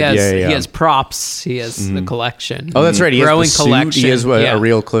 Clifford head. He has yeah. he has props. He has the collection. Oh, that's right. He has growing the suit. collection. He has Yeah. a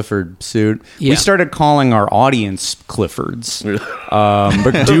real Clifford suit. Yeah. We started calling our audience Cliffords,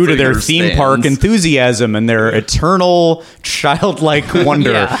 but due to their Bigger theme park stands. enthusiasm and their eternal childlike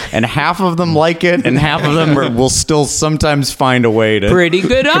wonder, Yeah. and half of them like it, and half of them will still sometimes find a way to. Pretty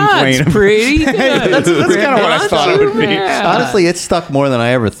good complain. odds. Pretty good. That's kind of what I thought it would be. Honestly, it stuck more than I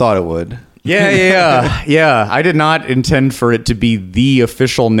ever thought it would. Yeah. I did not intend for it to be the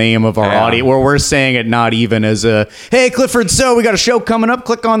official name of our audience, where we're saying it not even as a, hey, Clifford, so we got a show coming up,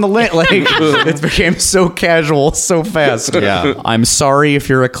 click on the link. Like, it became so casual so fast. Yeah. I'm sorry if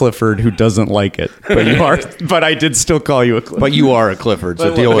you're a Clifford who doesn't like it, but you are. But I did still call you a Clifford. But you are a Clifford,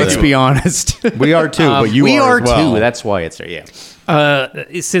 so deal with Let's it. be honest. We are too, but you we are are as well. too. That's why it's there. Yeah.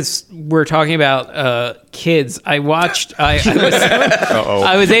 Since we're talking about kids, I watched. I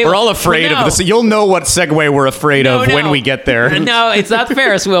was able. We're all afraid No. of this. You'll know what segue we're afraid No, of no. when we get there. No, it's not the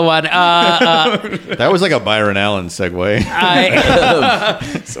Ferris wheel one. That was like a Byron Allen segue. I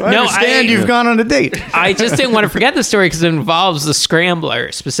understand you've gone on a date. I just didn't want to forget the story because it involves the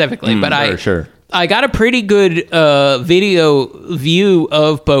Scrambler specifically. But sure. I got a pretty good video view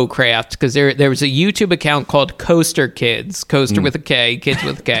of Bowcraft because there was a YouTube account called Coaster Kids, Coaster with a K, Kids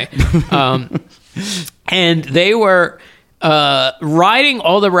with a K, and they were riding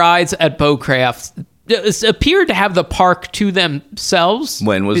all the rides at Bowcraft. It appeared to have the park to themselves.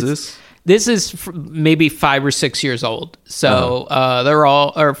 When was this? This is maybe 5 or 6 years old. So they're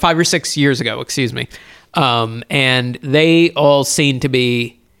all, or 5 or 6 years ago, excuse me. And they all seem to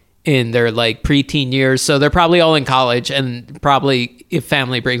be in their like preteen years. So they're probably all in college, and probably if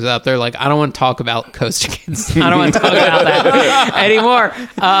family brings it up, they're like, I don't want to talk about Coaster Kids. I don't want to talk about that anymore.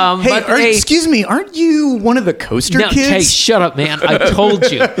 Excuse me, aren't you one of the Coaster No, Kids? hey, shut up, man. I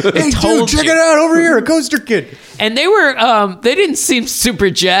told you. Hey, dude, check it out over here, a Coaster Kid. And they were, they didn't seem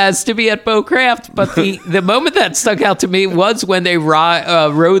super jazzed to be at Bowcraft, but the moment that stuck out to me was when they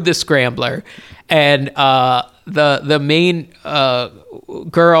rode the Scrambler, and the main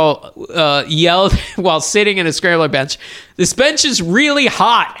girl yelled while sitting in a Scrambler bench, "This bench is really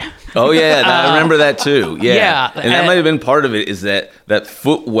hot." Oh yeah, I remember that too. Yeah, Yeah, and that might have been part of it. Is that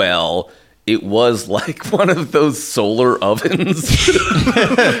footwell? It was like one of those solar ovens,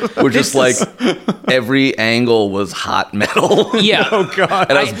 where just like every angle was hot metal. Yeah. Oh, God.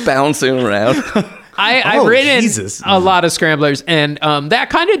 And I was bouncing around. I've ridden Jesus. a lot of Scramblers, and that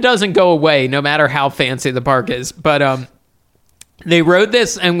kind of doesn't go away no matter how fancy the park is. But they rode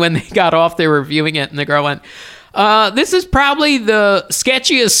this, and when they got off, they were reviewing it, and the girl went, This is probably the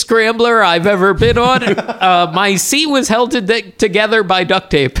sketchiest scrambler I've ever been on. My seat was held together by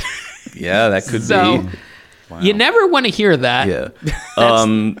duct tape. Yeah, that could So be. you never want to hear that. Yeah.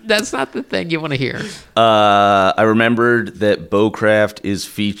 That's not the thing you want to hear. I remembered that Bowcraft is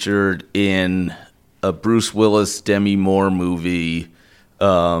featured in a Bruce Willis Demi Moore movie.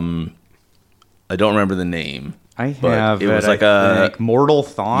 I don't remember the name. I but have it was like Mortal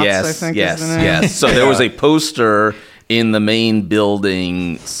Thoughts. Yes, I think. yes, isn't it? yes. So there was a poster in the main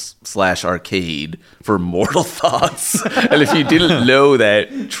building / arcade for Mortal Thoughts, and if you didn't know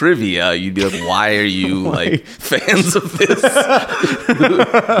that trivia, you'd be like, "Why are you like fans of this?"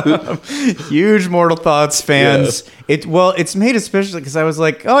 Huge Mortal Thoughts fans. It's made especially because I was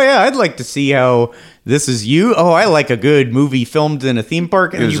like, oh yeah, I'd like to see how this is you. Oh, I like a good movie filmed in a theme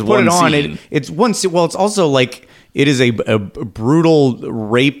park, and There's you put it one on. scene. It's one. Well, it's also like. It is a brutal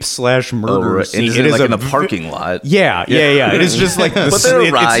rape / murder And scene. it's It is like in a the parking lot. Yeah. It is just like But there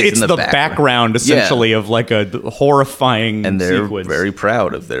are rides it's in the the background essentially of like a horrifying And they're sequence. very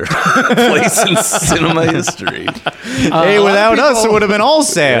proud of their place in cinema history. Hey, without us, it would have been all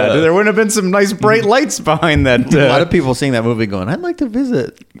sad. Yeah. There wouldn't have been some nice bright lights behind that. A lot of people seeing that movie going, I'd like to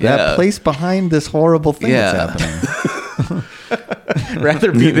visit Yeah. that place behind this horrible thing Yeah. that's happening.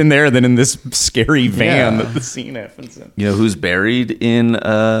 rather be in there than in this scary van Yeah. that the scene happens in. You know who's buried in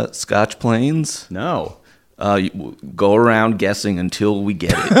Scotch Plains? No. You go around guessing until we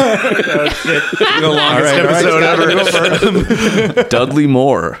get it. The longest episode ever. Dudley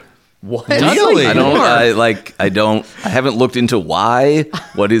Moore. What? Really? I haven't looked into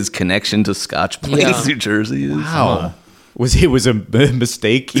what his connection to Scotch Plains, Yeah. New Jersey is. Wow. Was a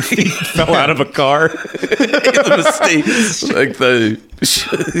mistake? He fell out of a car. The mistake, like the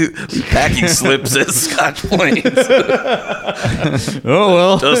packing slip says Scotch Plains. Oh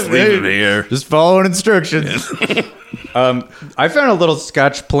well, Just leave it here. Just following instructions. I found a little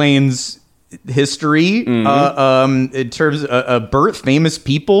Scotch Plains history in terms of famous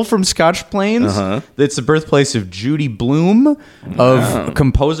people from Scotch Plains. It's the birthplace of Judy Blume, of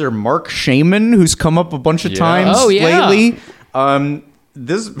composer Mark Shaman, who's come up a bunch of times Oh, yeah. lately.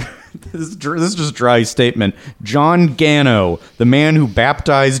 This is just a dry statement. John Gano, the man who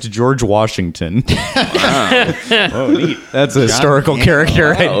baptized George Washington. Oh, neat. That's a historical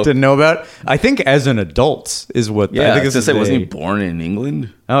character I didn't know about. I think as an adult is what. Yeah, I think this is wasn't he born in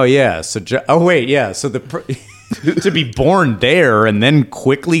England? Oh yeah. So so to be born there and then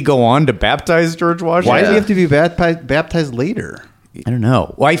quickly go on to baptize George Washington. Why does he have to be baptized later? I don't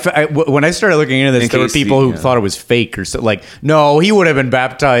know. Well, when I started looking into this, there were people who thought it was fake or so. Like, no, he would have been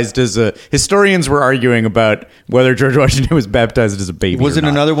baptized as a. Historians were arguing about whether George Washington was baptized as a baby. Was or it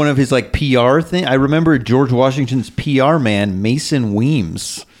not. another one of his like PR thing? I remember George Washington's PR man, Mason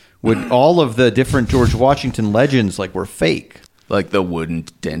Weems, would all of the different George Washington legends like were fake. Like the wooden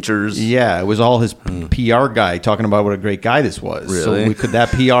dentures? Yeah, it was all his PR guy talking about what a great guy this was. Really? So could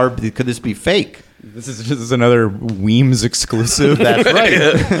this be fake? This is another Weems exclusive. That's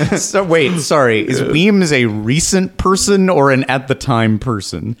right. So wait, sorry. Is Weems a recent person or an at the time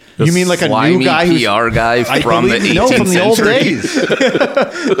person? You mean like a new Slimy guy who's PR guy from the 18th no, from the old century? days.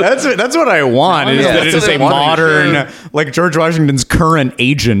 That's what I want. Is Yeah, that it that's is what a I want. modern, like George Washington's current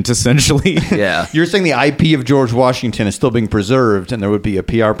agent, essentially. Yeah. You're saying the IP of George Washington is still being preserved, and there would be a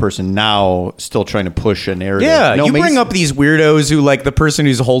PR person now still trying to push a narrative. Yeah, No, you bring up these weirdos who, like the person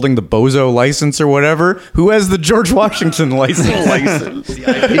who's holding the Bozo license or whatever, who has the George Washington license.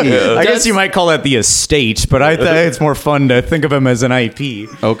 I guess you might call that the estate, but I think it's more fun to think of him as an IP.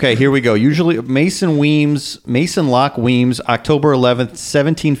 Okay, here we go. Usually, Mason Locke Weems, October 11th,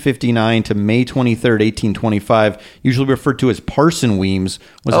 1759 to May 23rd, 1825, usually referred to as Parson Weems,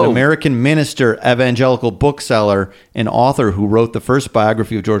 was an American minister, evangelical bookseller, and author who wrote the first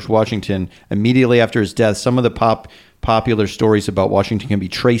biography of George Washington. Immediately after his death, some of the popular stories about Washington can be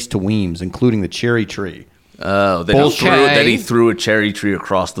traced to Weems, including the cherry tree. Oh, that he threw a cherry tree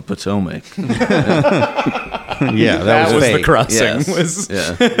across the Potomac. Yeah, That was the fake. crossing. Yes. Was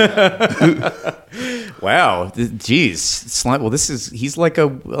wow. Jeez. Well, he's like a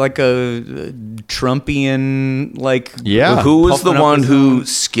Trumpian Yeah. Who was the puffing up one his who own-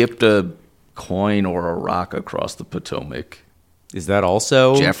 skipped a coin or a rock across the Potomac? Is that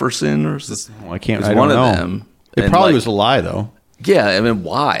also Jefferson or something? I can't. It was I don't one know. of them. It And, probably like, was a lie, though. Yeah, I mean,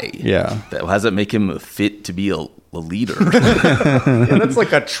 why? Yeah. How does that make him fit to be a leader? Yeah, that's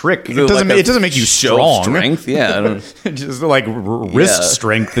like a trick. It Like doesn't a make you show strong. of strength. Yeah, I don't. Just like wrist Yeah.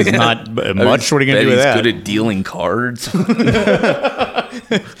 strength is not I much. What are you gonna bet do with he's that? good at dealing cards.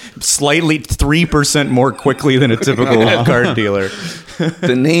 Slightly 3% more quickly than a typical card dealer.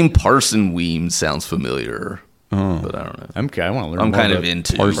 The name Parson Weems sounds familiar. but I don't know. I want to learn. I'm more kind of about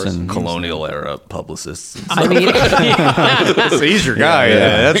into Parson colonial era publicists. and I mean, Weems. So he's your guy.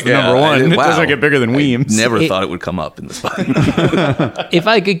 Yeah, that's the number one. It doesn't get bigger than Weems. Never thought it would come up in this spot. if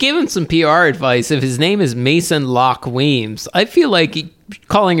I could give him some PR advice, if his name is Mason Locke Weems, I feel like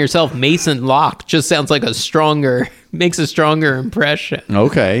calling yourself Mason Locke just sounds like makes a stronger impression.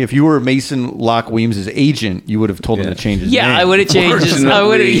 Okay, if you were Mason Locke Weems' agent, you would have told him to change his name. Yeah, I would have changed his. I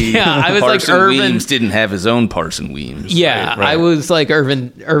was like Parson Irvin Weems didn't have his own Parson Weems. Yeah, right? I was like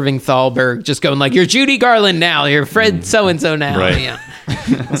Irving Thalberg, just going like, "You're Judy Garland now. You're Fred so and so now." Right. Yeah.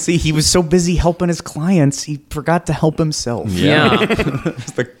 See, he was so busy helping his clients, he forgot to help himself. Yeah.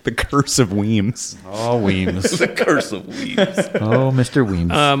 It's the curse of Weems. Oh, Weems. The curse of Weems. Oh, Mr.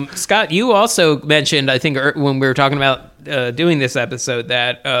 Weems. Scott, you also mentioned, I think, when we were talking about doing this episode,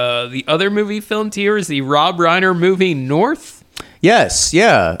 that the other movie filmed here is the Rob Reiner movie North. Yes,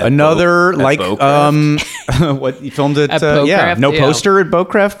 yeah. Another like what you filmed it At yeah, Bowcraft, no yeah. poster at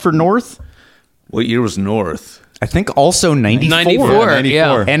Bowcraft for North. What year was North? I think also 94. 94,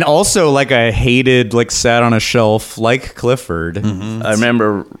 yeah. And also like I hated like sat on a shelf like Clifford. I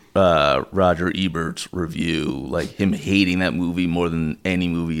remember Roger Ebert's review, like him hating that movie more than any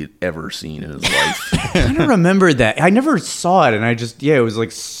movie he'd ever seen in his life. I don't remember that. I never saw it and I just it was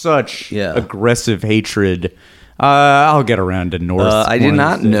like such aggressive hatred. I'll get around to North. I did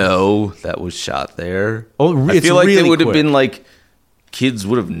not know that was shot there. Oh, I it's feel like really they would have quick. been like kids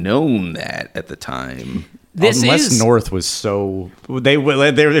would have known that at the time. Unless North was so they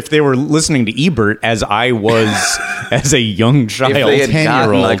if they were listening to Ebert as I was as a young child, If they had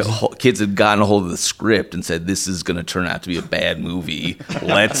 10-year-old. gotten kids had gotten a hold of the script and said this is going to turn out to be a bad movie,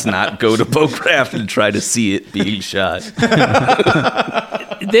 let's not go to Bowcraft and try to see it being shot.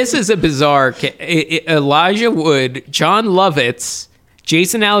 This is a bizarre. Elijah Wood, John Lovitz,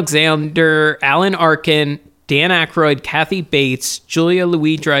 Jason Alexander, Alan Arkin, Dan Aykroyd, Kathy Bates, Julia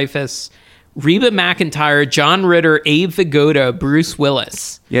Louis-Dreyfus, Reba McEntire, John Ritter, Abe Vigoda, Bruce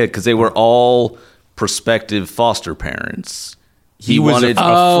Willis. Yeah, because they were all prospective foster parents. He was a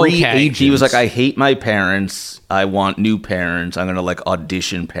free agent. He was like, I hate my parents. I want new parents. I'm going to like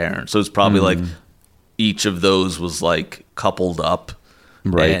audition parents. So it's probably like each of those was like coupled up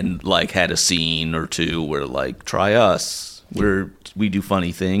and like had a scene or two where like, try us. We do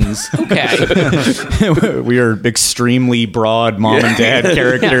funny things. Okay. We are extremely broad mom and dad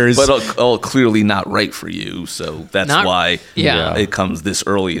characters. But all clearly not right for you. So that's why it comes this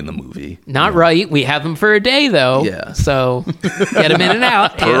early in the movie. Not right. We have them for a day, though. Yeah. So get them in and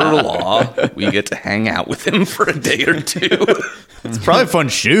out. Per law, we get to hang out with him for a day or two. It's probably a fun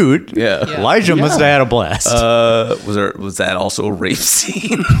shoot. Yeah. Elijah must have had a blast. Was that also a rape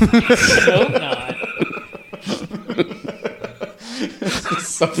scene? Hope not.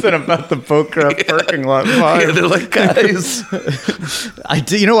 Something about the Bowcraft parking lot vibe. Yeah, they're like, guys. I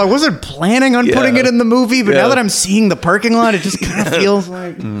wasn't planning on putting it in the movie, but now that I'm seeing the parking lot, it just kind of feels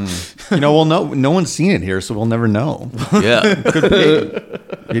like Well, no one's seen it here, so we'll never know. Yeah. Could be.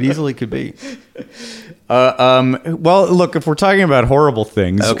 It easily could be. well, look, if we're talking about horrible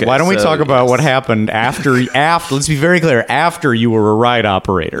things, Okay, why don't we so, talk about yes. what happened after let's be very clear, after you were a ride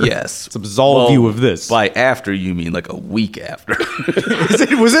operator. Yes. Let's absolve you of this. By after, you mean like a week after.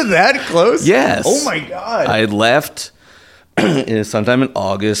 Was it that close? Yes. Oh my God. I had left sometime in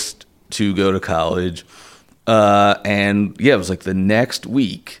August to go to college. And it was like the next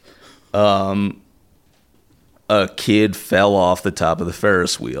week, a kid fell off the top of the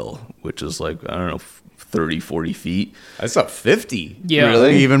Ferris wheel, which is like, I don't know, 30, 40 feet. That's up 50. Yeah.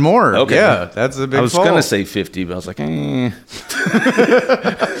 Really? Even more. Okay. Yeah, that's a big I was fall. going to say 50, but I was like, You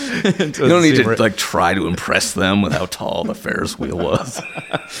don't need to like try to impress them with how tall the Ferris wheel was.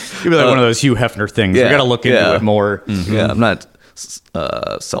 You'd be like one of those Hugh Hefner things. We got to look into it more. Yeah, I'm not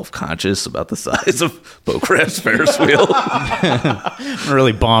self-conscious about the size of Bowcraft's Ferris wheel. I'm gonna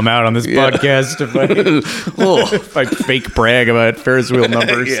really bomb out on this podcast if I fake brag about Ferris wheel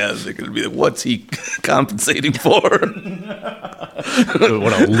numbers. Yeah, they're going to be like, what's he compensating for?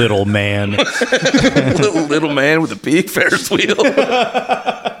 What a little man. little man with a big Ferris wheel.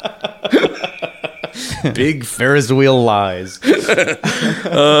 Big Ferris wheel lies.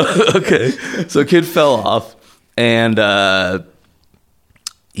 Okay, so kid fell off, and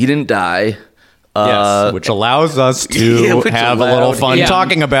he didn't die. Yes, which allows us to have a little fun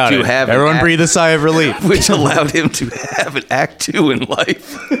talking about it. Everyone breathe a sigh of relief. Which allowed him to have an act 2 in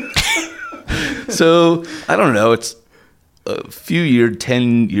life. So, I don't know, it's a few years,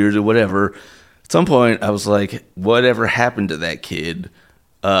 10 years or whatever. At some point, I was like, whatever happened to that kid?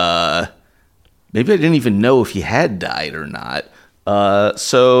 Maybe I didn't even know if he had died or not.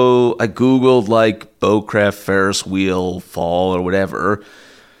 So I Googled like Bowcraft Ferris wheel fall or whatever,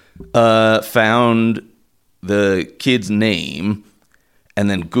 found the kid's name, and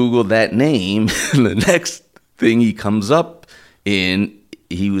then Googled that name. And the next thing he comes up in,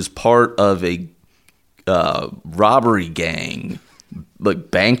 he was part of a robbery gang,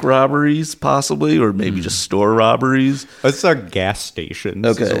 like bank robberies possibly, or maybe just store robberies. That's our gas stations.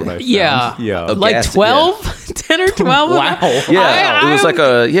 Okay. Is what I found. Yeah. Yeah. Like gas- 12? 10 or 12? Wow. Yeah, it was like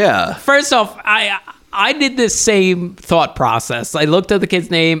a, yeah. First off, I did this same thought process. I looked at the kid's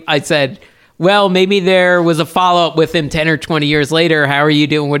name. I said, well, maybe there was a follow-up with him 10 or 20 years later. How are you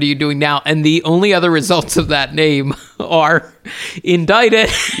doing? What are you doing now? And the only other results of that name are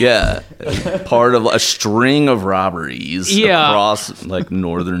indicted. Yeah, part of a string of robberies across like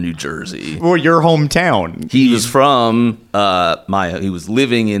northern New Jersey. Well, your hometown. He was from he was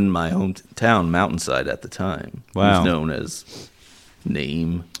living in my hometown, Mountainside, at the time. Wow. He was known as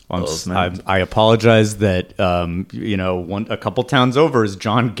Name. I apologize that a couple towns over is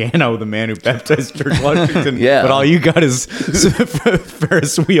John Gano, the man who baptized George Washington. Yeah. But all you got is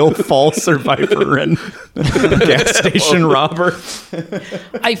Ferris wheel fall survivor and gas station robber.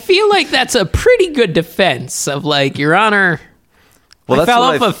 I feel like that's a pretty good defense of like, Your Honor, Well, I that's fell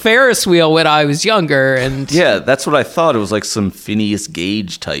what off a Ferris wheel when I was younger, and Yeah, that's what I thought. It was like some Phineas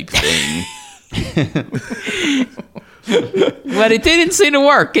Gage type thing. but it didn't seem to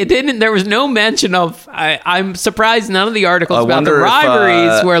work. It didn't. There was no mention of. I'm surprised none of the articles I about the wonder if,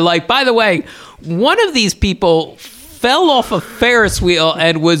 rivalries were like. By the way, one of these people fell off a Ferris wheel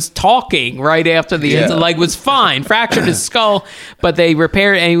and was talking right after the incident. Like was fine, fractured his skull, but they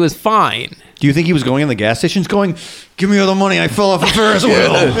repaired it and he was fine. Do you think he was going in the gas stations going, give me all the money, I fell off a Ferris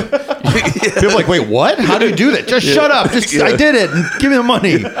wheel? People are like, wait, what? How do you do that? Just shut up. I did it. And give me the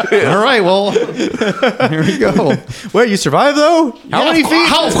money. All right, well, here we go. Wait, you survived though? How many feet?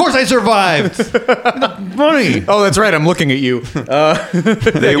 How? Of course I survived. Money. Oh, that's right. I'm looking at you.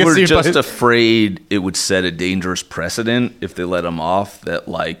 They were just afraid it would set a dangerous precedent if they let him off, that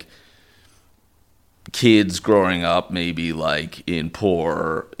like kids growing up maybe like in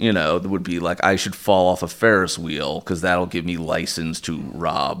poor, would be like, I should fall off a Ferris wheel because that'll give me license to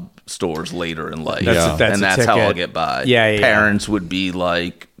rob stores later in life. That's a and that's how I'll ticket. get by. Yeah. Parents would be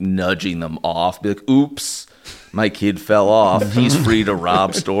like nudging them off, be like, oops, my kid fell off. He's free to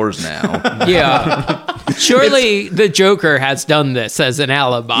rob stores now. Yeah. Surely the Joker has done this as an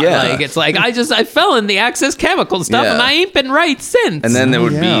alibi. Yeah. Like it's like I fell in the Access Chemical stuff Yeah. and I ain't been right since. And then there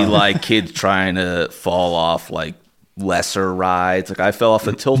would Yeah. be like kids trying to fall off like lesser rides. Like I fell off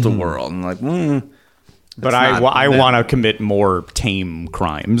a tilt-a-whirl. And like, But not I that- want to commit more tame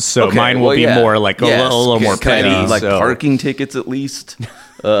crimes, so okay, mine will well, be yeah. more like Yes. a little more Can I petty. need, like so. parking tickets at least.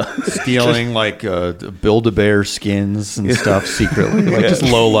 Stealing like Build-A-Bear skins and stuff secretly. Like just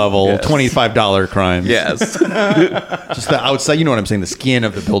low-level, Yes. $25 crimes. Yes. Just the outside, you know what I'm saying? The skin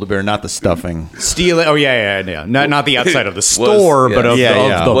of the Build-A-Bear, not the stuffing. Steal it. Oh yeah. Not the outside of the store, but of,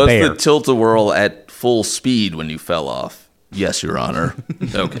 yes. of the Was bear. the tilt-a-whirl at full speed when you fell off? Yes, Your Honor.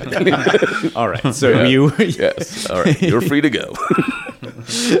 Okay. All right. So you. Yes. All right. You're free to go.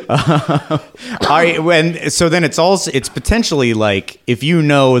 So then it's potentially like if you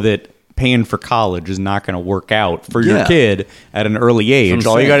know that paying for college is not going to work out for your Yeah. kid at an early age, That's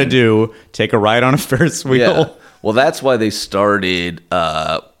what all I'm you got to saying. do take a ride on a Ferris wheel. Yeah. Well, that's why they started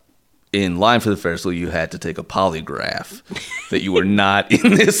in line for the Ferris wheel. You had to take a polygraph that you were not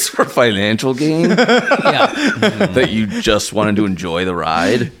in this for financial gain, yeah. that you just wanted to enjoy the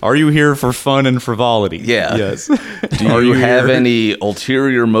ride. Are you here for fun and frivolity? Yeah. Yes. Do you have any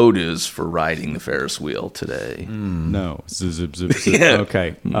ulterior motives for riding the Ferris wheel today? No. Zip, zip, zip. Yeah.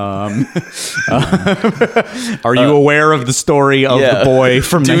 Okay. Are you aware of the story of the boy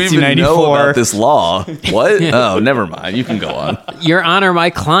from Do you even know 1994? about this law? What? Oh, never mind. You can go on. Your Honor, my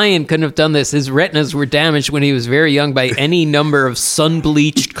client couldn't have done this. His retinas were damaged when he was very young by any number of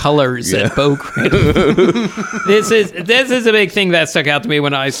sun-bleached colors at Bowcraft. This is a big thing that stuck out to me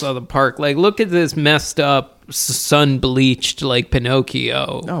when I saw the park. Like, look at this messed up sun-bleached like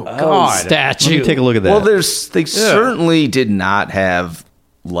Pinocchio statue. Let me take a look at that. Well, they certainly did not have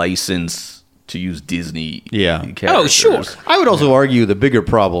license to use Disney characters. Oh, sure. I would also argue the bigger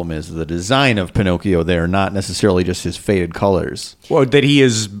problem is the design of Pinocchio there, not necessarily just his faded colors. Well, that he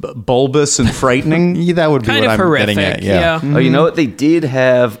is bulbous and frightening. Yeah, that would be Kind what of I'm horrific. getting at. Yeah. Oh, you know what? They did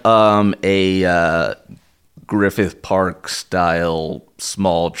have a Griffith Park style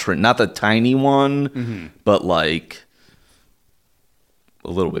small train, not the tiny one, but like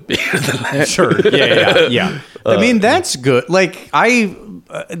a little bit bigger than that. Sure. Yeah. I mean, that's good. Like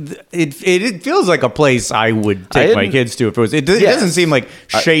it feels like a place I would take my kids to if it was. It doesn't seem like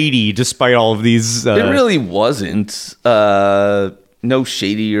shady, despite all of these. It really wasn't. No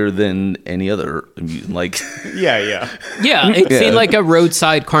shadier than any other amusement. Like, Yeah. It seemed like a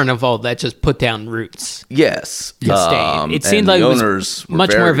roadside carnival that just put down roots. yes, It seemed and like the it was owners were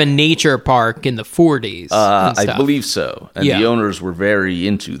much more of a nature park in the 40s. I believe so, and Yeah. the owners were very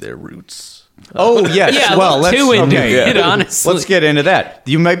into their roots. Oh yes. Yeah, well, let's too into okay. it, honestly. Let's get into that.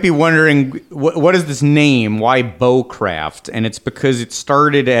 You might be wondering what is this name? Why Bowcraft? And it's because it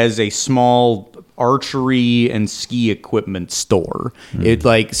started as a small archery and ski equipment store. It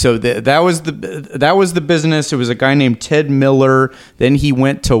that was the business. It was a guy named Ted Miller. Then he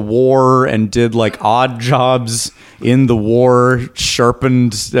went to war and did like odd jobs in the war,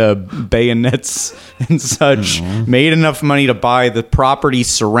 sharpened bayonets and such. Made enough money to buy the property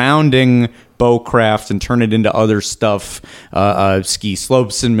surrounding Bowcraft and turn it into other stuff, ski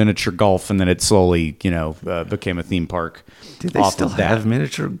slopes and miniature golf, and then it slowly, became a theme park. Did they still have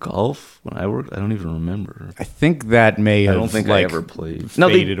miniature golf when I worked? I don't even remember. I think that may have. I don't think I ever played. No,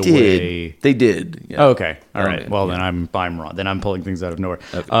 they faded did. away. They did. Yeah. Oh, okay, all right. yeah. Well, then I'm wrong. Then I'm pulling things out of nowhere.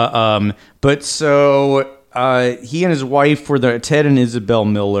 Okay. But so he and his wife were Ted and Isabel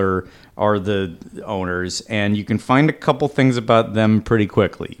Miller are the owners, and you can find a couple things about them pretty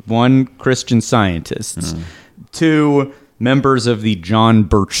quickly. One, Christian scientists. Two, members of the John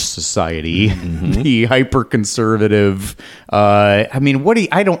Birch Society, the hyper-conservative.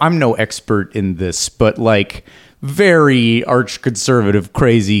 I'm no expert in this, but like very arch-conservative,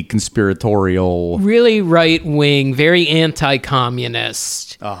 crazy, conspiratorial. Really right-wing, very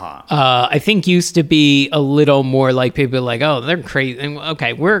anti-communist. I think used to be a little more like people like, oh, they're crazy.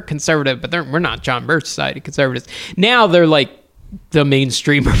 Okay, we're conservative, but we're not John Birch Society conservatives. Now they're like the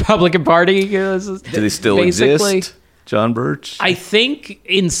mainstream Republican Party. Do they still basically exist? John Birch? I think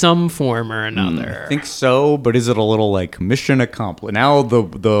in some form or another. I think so, but is it a little like mission accomplished? Now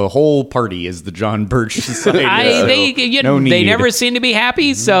the whole party is the John Birch Society. They never seem to be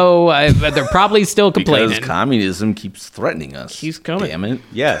happy, so they're probably still complaining. Because communism keeps threatening us. Keeps coming. Damn it.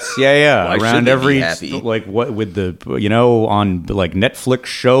 Yes, yeah. Why Around should they every be happy? like what with the on like Netflix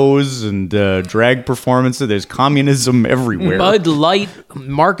shows and drag performances, there's communism everywhere. Bud Light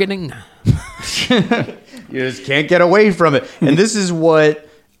marketing. You just can't get away from it. And this is what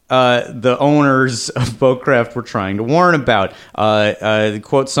the owners of Bowcraft were trying to warn about.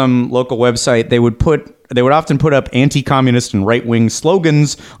 Quote some local website, they would often put up anti-communist and right-wing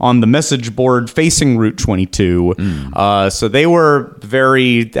slogans on the message board facing Route 22. So they were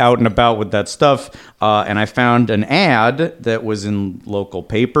very out and about with that stuff. And I found an ad that was in local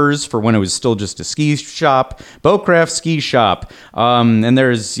papers for when it was still just a ski shop, Bowcraft Ski Shop. And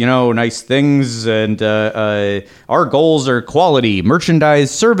there's, nice things. And our goals are quality,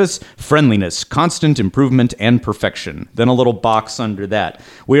 merchandise, service, friendliness, constant improvement, and perfection. Then a little box under that.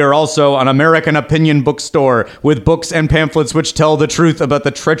 We are also an American opinion bookstore with books and pamphlets which tell the truth about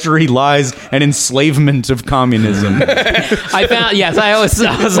the treachery, lies, and enslavement of communism. I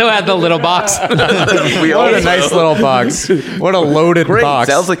also had the little box. What a nice little box. What a loaded Great. box.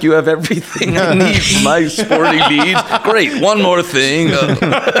 Sounds like you have everything I need for my sporting needs. Great. One more thing.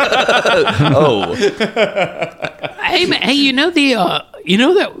 Hey, man,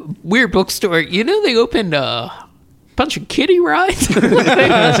 that weird bookstore? They opened a bunch of kiddie rides?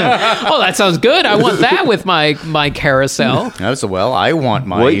 Oh, that sounds good. I want that with my carousel. I want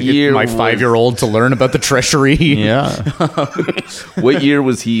my What year my was- 5-year-old to learn about the treachery. Yeah. What year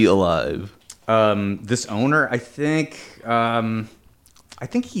was he alive? This owner, I think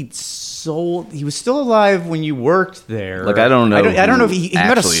he sold. He was still alive when you worked there. Like, I don't know I don't know if who he might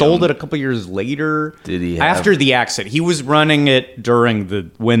have actually sold owned it a couple years later. Did he have- after the accident? He was running it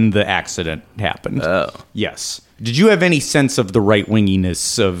when the accident happened. Oh. Yes. Did you have any sense of the right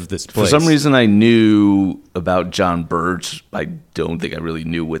winginess of this place? For some reason, I knew about John Birch. I don't think I really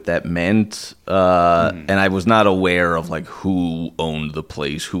knew what that meant. And I was not aware of like who owned the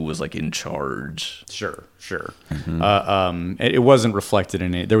place, who was like in charge. Sure. It wasn't reflected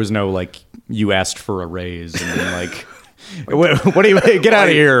in it. There was no like you asked for a raise and then like. What do you get out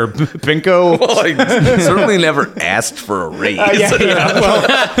of here, Pinko? Well, I certainly never asked for a raise. Look,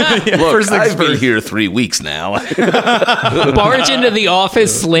 I've been here 3 weeks now. Barge into the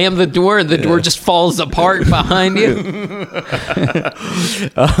office, slam the door, and the door just falls apart behind you.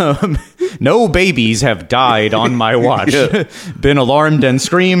 No babies have died on my watch. Been alarmed and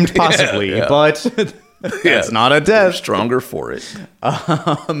screamed, possibly, but that's not a death. Stronger for it.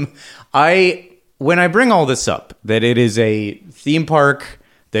 when I bring all this up, that it is a theme park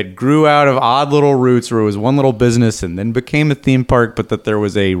that grew out of odd little roots where it was one little business and then became a theme park, but that there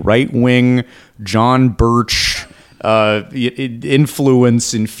was a right-wing John Birch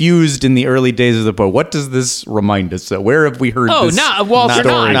influence infused in the early days of the boat. What does this remind us of? Where have we heard this? Walter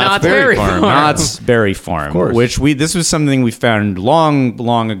Knott, Knott's Berry Farm. Knott's Berry Farm, Of course. which this was something we found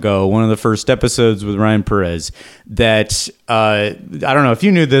long ago, one of the first episodes with Ryan Perez, that I don't know if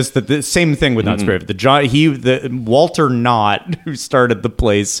you knew this, that the same thing with Knott's Berry. The Walter Knott, who started the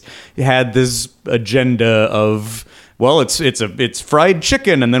place, had this agenda of, well, it's fried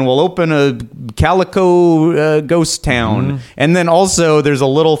chicken, and then we'll open a Calico ghost town, and then also there's a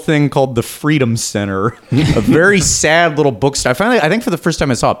little thing called the Freedom Center, a very sad little bookstore. I think for the first time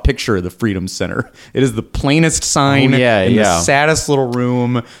I saw a picture of the Freedom Center. It is the plainest sign in the saddest little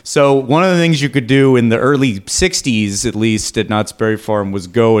room. So one of the things you could do in the early '60s, at least at Knott's Berry Farm, was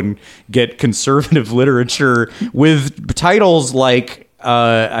go and get conservative literature with titles like.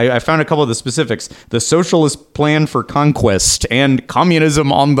 I found a couple of the specifics: the Socialist Plan for Conquest and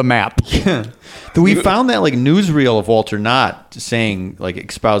Communism on the Map. Yeah. We found that like newsreel of Walter Knott saying, like,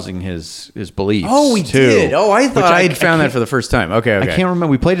 espousing his beliefs. Oh, we too, did. Oh, I thought I had found can't- that for the first time. Okay. I can't remember.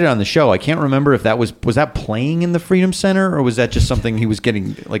 We played it on the show. I can't remember if that was that playing in the Freedom Center, or was that just something he was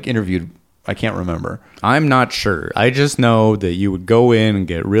getting like interviewed. I can't remember. I'm not sure. I just know that you would go in and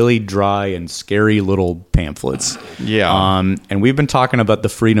get really dry and scary little pamphlets. Yeah. And we've been talking about the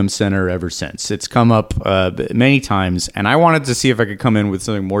Freedom Center ever since. It's come up many times, and I wanted to see if I could come in with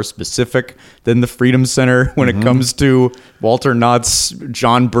something more specific than the Freedom Center when it comes to Walter Knott's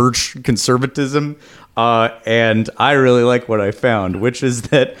John Birch conservatism. And I really like what I found, which is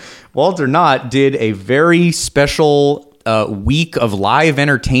that Walter Knott did a very special week of live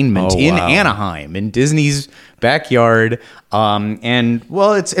entertainment in Anaheim, in Disney's backyard. And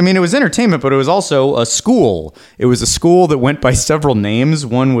well, it was entertainment, but it was also a school. It was a school that went by several names.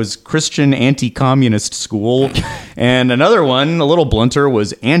 One was Christian Anti-Communist School, and another one, a little blunter,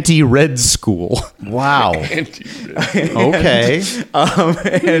 was Anti-Red School. Wow. Okay.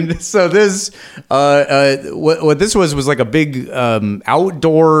 And so this, what this was like a big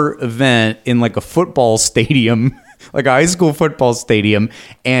outdoor event in like a football stadium. Like a high school football stadium,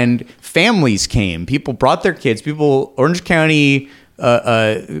 and families came. People brought their kids. Orange County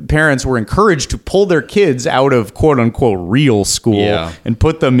parents were encouraged to pull their kids out of quote unquote real school and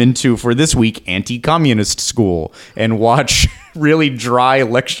put them into, for this week, anti-communist school, and watch really dry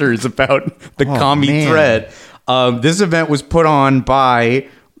lectures about the commie threat. This event was put on by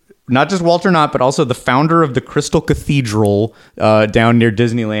not just Walter Knott, but also the founder of the Crystal Cathedral down near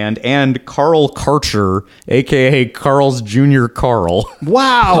Disneyland, and Carl Karcher, a.k.a. Carl's Jr. Carl.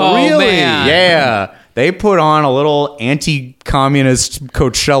 Wow, really? Man. Yeah. They put on a little anti-communist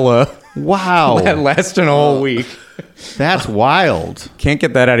Coachella. Wow. That lasted a whole week. That's wild. Can't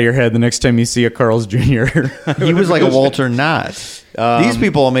get that out of your head the next time you see a Carl's Jr. He was like a Walter Knott. These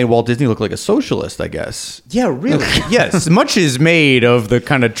people all made Walt Disney look like a socialist, I guess. Yeah, really. Yes, much is made of the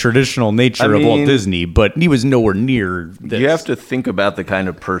kind of traditional nature of Walt Disney, but he was nowhere near this. You have to think about the kind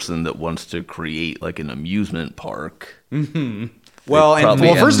of person that wants to create like an amusement park. Well,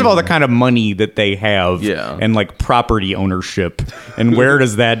 first of all, the kind of money that they have, and like property ownership, and where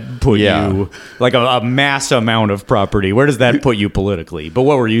does that put you? Like a mass amount of property. Where does that put you politically? But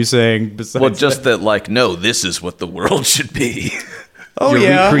what were you saying? Besides Well, just that, like, no, this is what the world should be. Oh, You're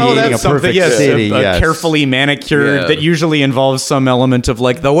yeah. recreating That's a perfect something. Yes, city, a yes. carefully manicured that usually involves some element of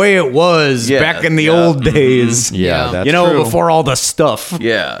like the way it was back in the old days. Yeah, that's you know, true. before all the stuff.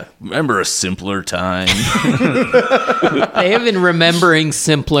 Yeah. Remember a simpler time? They have been remembering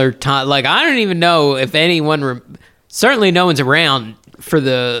simpler time. Like, I don't even know if anyone, certainly no one's around for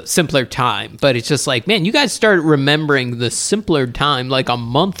the simpler time, but it's just like, man, you guys started remembering the simpler time like a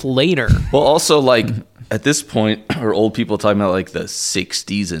month later. Well, also, like, at this point, are old people talking about like the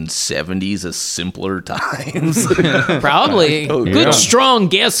 60s and 70s as simpler times? Probably. Good, strong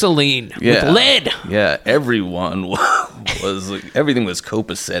gasoline with lead. Yeah, everyone was like, everything was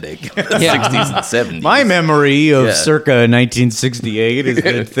copacetic in the 60s and 70s. My memory of circa 1968 is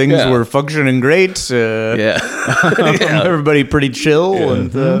that things were functioning great. Everybody pretty chill.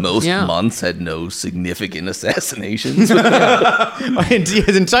 And, most months had no significant assassinations.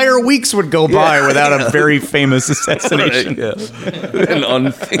 his entire weeks would go by without a very famous assassination. An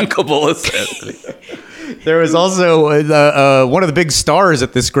unthinkable assassination. There was also one of the big stars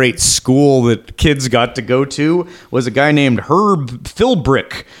at this great school that kids got to go to was a guy named Herb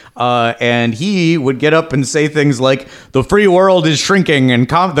Philbrick. And he would get up and say things like, the free world is shrinking and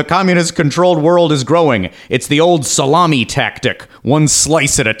the communist-controlled world is growing. It's the old salami tactic, one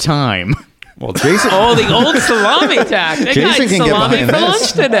slice at a time. Well, Jason, Oh, the old salami tactic. I Jason had can get salami behind for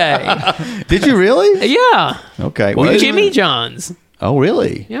this. lunch today. did you really? Yeah. Okay. Jimmy John's. Oh,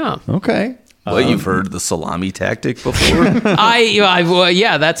 really? Yeah. Okay. Well, you've heard the salami tactic before.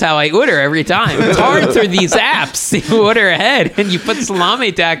 Yeah, that's how I order every time. It's hard through these apps. You order ahead and you put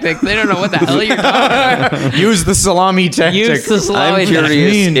salami tactic. They don't know what the hell you're talking about. Use the salami tactic. Use the salami I'm tactic.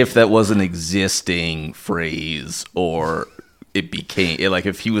 curious if that was an existing phrase or it became like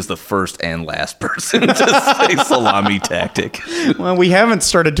if he was the first and last person to say salami tactic. Well, we haven't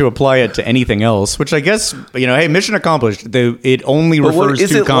started to apply it to anything else, which I guess, hey, mission accomplished. It only But what- refers is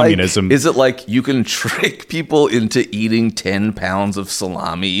to it communism. Is it like you can trick people into eating 10 pounds of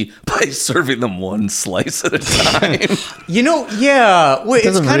salami by serving them one slice at a time? Yeah. Wait, it's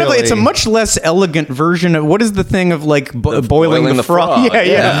doesn't kind of like, it's a really- much less elegant version of what is the thing of like boiling the frog?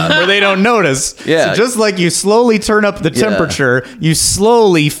 Yeah, where they don't notice. Yeah. So just like you slowly turn up the Yeah. temperature, you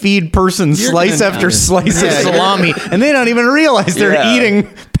slowly feed person slice gonna- after slice of Yeah, you're- salami, and they don't even realize they're Yeah. eating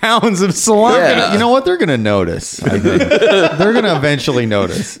pounds of salami. Yeah. You know what? They're going to notice. I think. They're going to eventually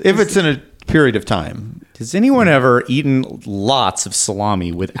notice if it's in a period of time. Has anyone ever eaten lots of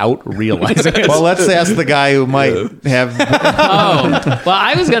salami without realizing it? Well, let's ask the guy who might have. Oh, well,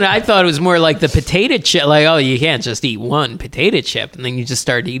 I thought it was more like the potato chip. Like, oh, you can't just eat one potato chip, and then you just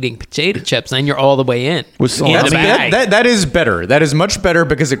start eating potato chips, and then you're all the way in. With salami? In the bag. That is better. That is much better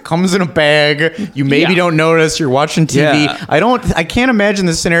because it comes in a bag. You maybe Yeah. don't notice. You're watching TV. Yeah. I can't imagine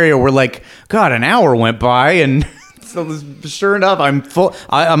the scenario where like, God, an hour went by and so sure enough, I'm full.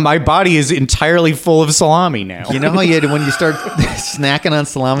 My body is entirely full of salami now. You know how when you start snacking on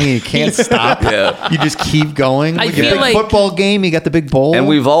salami and you can't stop? Yeah. You just keep going. I Like a feel big like- football game, you got the big bowl. And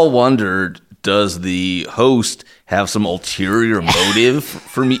we've all wondered, does the host have some ulterior motive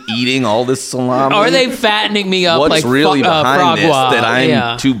for me eating all this salami? Are they fattening me up What's like really behind this frogwa? that I'm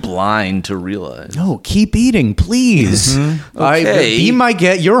Yeah. too blind to realize? No, keep eating, please. Okay. Be my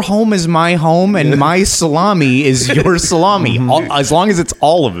guest. Your home is my home, and my salami is your salami. As long as it's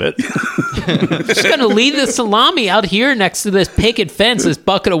all of it. Just gonna leave the salami out here next to this picket fence, this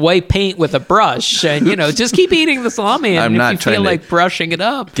bucket of white paint with a brush, and just keep eating the salami. And I'm if not you trying feel to like brushing it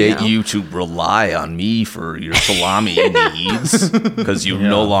up, Get you to rely on me for your salami needs because you're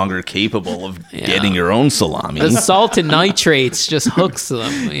no longer capable of getting your own salami. the salt and nitrates just hooks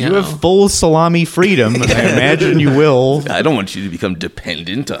them. You have full salami freedom. I imagine you will. I don't want you to become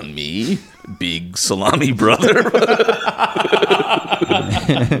dependent on me, big salami brother.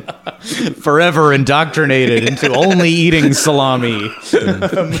 Forever indoctrinated into only eating salami.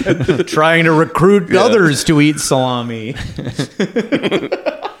 Trying to recruit others to eat salami.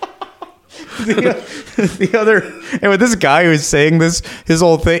 The other, and with this guy who was saying this, his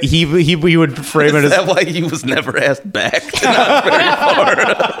whole thing, he would frame it Is as that why he was never asked back? Not very far.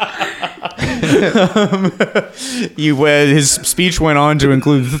 his speech went on to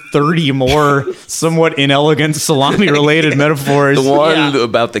include 30 more somewhat inelegant salami related metaphors. The one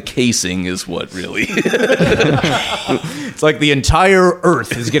about the casing is what really. It's like the entire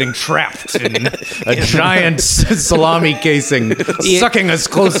earth is getting trapped in a giant salami casing, sucking us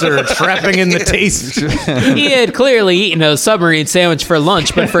closer, trapping in the taste. He had clearly eaten a submarine sandwich for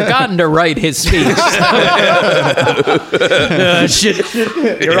lunch, but forgotten to write his speech. Shit.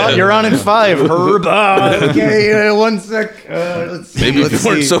 You're on in 5, Herb. Okay, 1 sec. Let's see. Maybe if let's you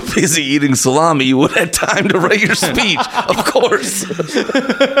weren't see. so busy eating salami, you would have had time to write your speech. Of course.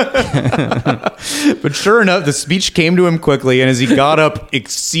 But sure enough, the speech came to him quickly, and as he got up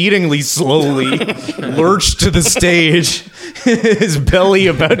exceedingly slowly, lurched to the stage, his belly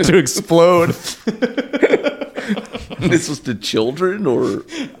about to explode. This was to children, or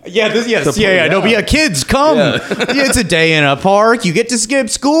Yeah, no, but yeah, kids, come. Yeah, it's a day in a park. You get to skip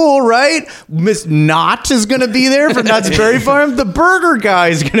school, right? Miss Knott is going to be there from Knott's Berry Farm. The burger guy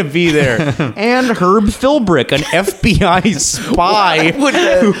is going to be there. And Herb Philbrick, an FBI spy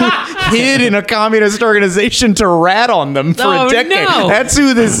who hid in a communist organization to rat on them for Oh, a decade. no. That's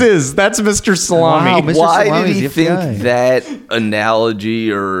who this is. That's Mr. Salami. Wow, Mr. why Salami's did he the think FBI. that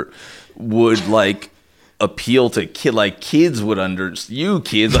analogy or would appeal to kids would understand? You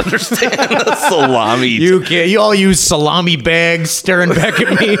kids understand the salami. You all use salami bags staring back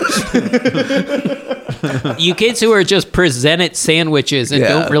at me. You kids who are just presented sandwiches and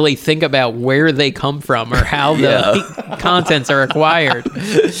don't really think about where they come from or how the contents are acquired.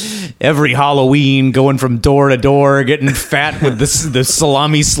 Every Halloween, going from door to door, getting fat with the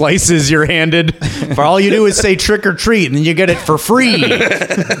salami slices you're handed. For all you do is say trick or treat, and then you get it for free.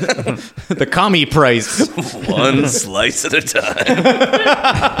 The commie price. One slice at a time.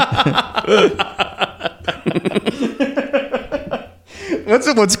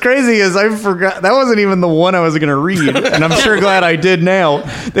 What's crazy is I forgot that wasn't even the one I was going to read, and I'm sure glad I did now.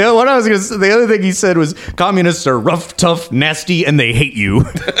 The other thing he said was communists are rough, tough, nasty, and they hate you.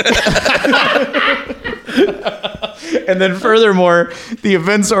 And then furthermore, the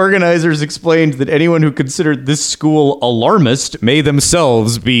event's organizers explained that anyone who considered this school alarmist may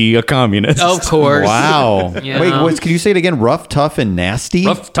themselves be a communist. Of course. Wow. Yeah. Wait, can you say it again? Rough, tough, and nasty?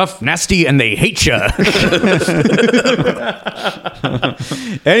 Rough, tough, nasty, and they hate you.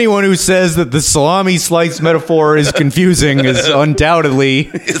 Anyone who says that the salami slice metaphor is confusing is undoubtedly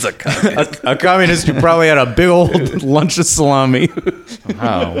Is a communist. a communist who probably had a big old lunch of salami.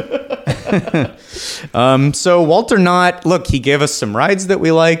 Wow. So Walter Knott, look, he gave us some rides that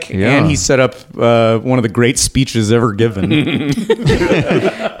we like, Yeah. and he set up one of the great speeches ever given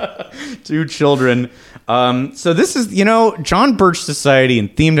to children. So this is, John Birch Society and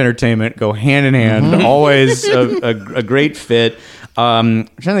themed entertainment go hand in hand. Always a great fit. I'm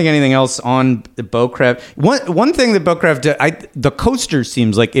trying to think of anything else on the Bowcraft. One thing that Bowcraft did, the coaster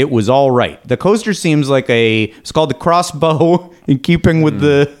seems like it was all right. The coaster seems like it's called the Crossbow, in keeping with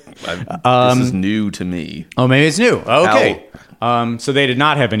the. This is new to me. Oh, maybe it's new. Okay. So they did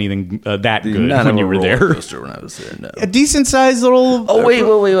not have anything that good Not when a you were roller there. coaster when I was there. No. A decent sized little. Oh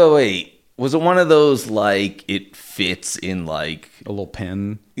wait. Was it one of those like it fits in like A little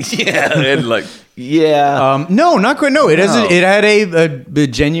pen. yeah and like yeah? No, not quite. No, it has. No. It had a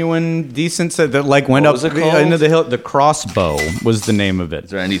genuine, decent set that like went What up was it called? into the hill. The Crossbow was the name of Is it.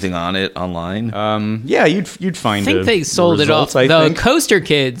 there anything on it online? Yeah, you'd find. I think they sold it off. I The think. Coaster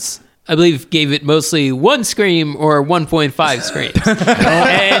Kids, I believe, gave it mostly 1 scream or 1.5 screams,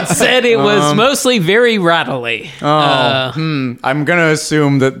 and said it was mostly very rattly. I'm gonna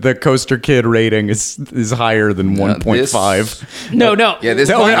assume that the Coaster Kid rating is higher than 1.5. No. yeah, this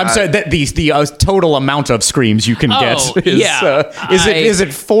No, one, I'm sorry. That the total amount of screams you can get is yeah. is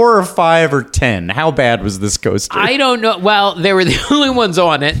it 4 or 5 or 10? How bad was this coaster? I don't know. Well, they were the only ones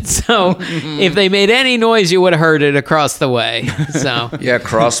on it, so if they made any noise, you would have heard it across the way. So yeah,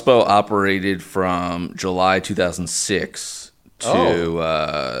 Crossbow operated from July 2006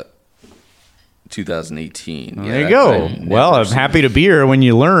 to 2018. Yeah, There you go. Well, I'm happy to be here when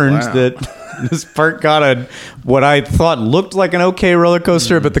you learned Wow. that this park got what I thought looked like an okay roller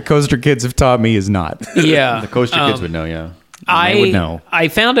coaster, but the Coaster Kids have taught me is not. yeah, The coaster kids would know, yeah. They would know. I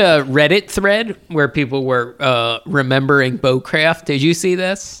found a Reddit thread where people were remembering Bowcraft. Did you see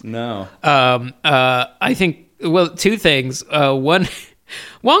this? No. I think, well, 2 things.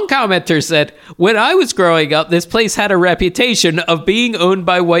 One commenter said, when I was growing up, this place had a reputation of being owned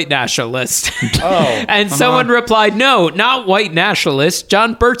by white nationalists. And someone replied, no, not white nationalists,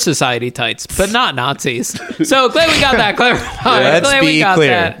 John Birch Society types, but not Nazis. So glad we got that clarified. Let's Glad we be got clear.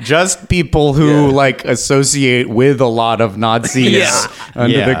 that. Just people who associate with a lot of Nazis Yeah.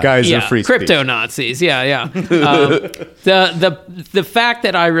 under the guise of free speech. crypto Nazis. Yeah. The fact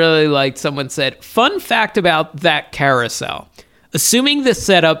that I really liked, someone said, fun fact about that carousel. Assuming the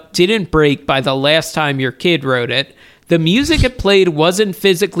setup didn't break by the last time your kid rode it, the music it played wasn't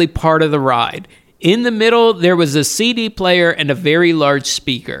physically part of the ride. In the middle, there was a CD player and a very large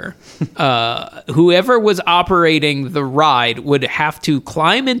speaker. Whoever was operating the ride would have to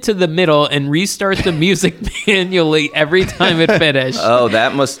climb into the middle and restart the music manually every time it finished. Oh,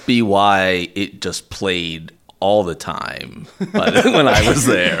 that must be why it just played all the time when I was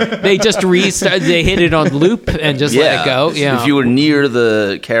there. They just restarted. They hit it on loop and just let it go. Yeah. If you were near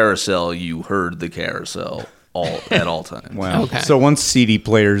the carousel, you heard the carousel at all times. Wow. Okay. So once CD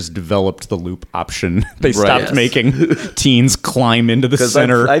players developed the loop option, they stopped yes. making teens climb into the Because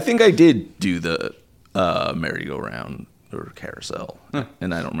center. I think I did do the merry-go-round or carousel,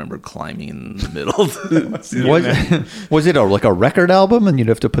 and I don't remember climbing in the middle. Was it like a record album, and you'd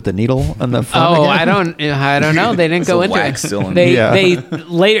have to put the needle on the phone? Oh, again? I don't know. They didn't go a into wax it. cylinder. They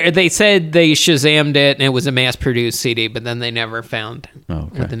later they said they Shazammed it and it was a mass-produced CD, but then they never found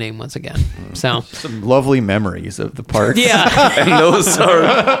what the name was again. So Some lovely memories of the park. yeah, And those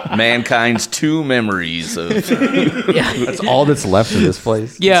are mankind's 2 memories of. That's all that's left of this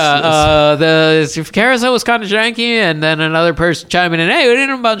place. yeah. The carousel was kind of janky, and then another person chiming in, "Hey, we didn't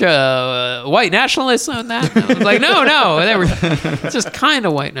know a bunch of white nationalists on that." I was like, no, they were just kind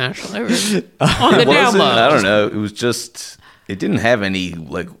of white nationalists. They were on the down low. I don't know. It was just. It didn't have any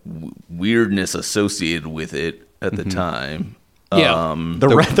like weirdness associated with it at the time. Yeah.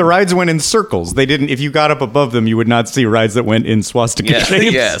 The rides went in circles. They didn't. If you got up above them, you would not see rides that went in swastika Yeah,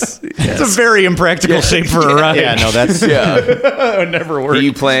 shapes. yes. It's a very impractical shape for a ride. Yeah, no, that's It would never work.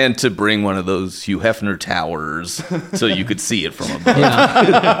 He planned to bring one of those Hugh Hefner towers so you could see it from above.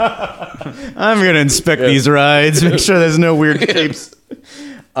 I'm going to inspect these rides, make sure there's no weird shapes.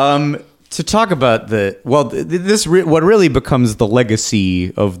 To talk about what really becomes the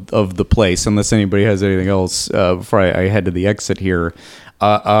legacy of the place, unless anybody has anything else before I head to the exit here.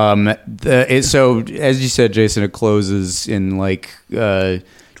 So as you said, Jason, it closes in like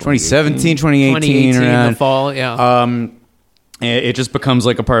 2017, 2018 in the fall. Yeah. It just becomes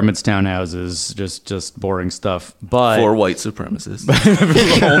like apartments, townhouses, just boring stuff. But For white supremacists.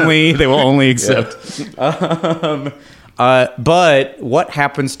 they will only accept. But what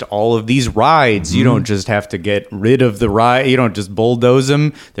happens to all of these rides? You don't just have to get rid of the ride. You don't just bulldoze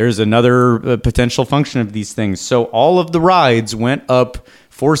them. There's another potential function of these things. So all of the rides went up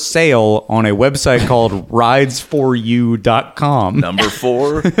for sale on a website called ridesforyou.com. Number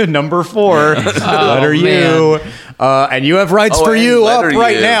 4. Number 4. Letter U. And you have Rides for and You up letter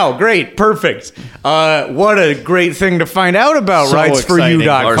right U. now. Great. Perfect. What a great thing to find out about So exciting.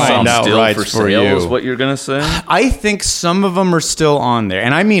 Are ridesforyou.com. some out still Rides for for sale You. is what you're going to say? I think some of them are still on there.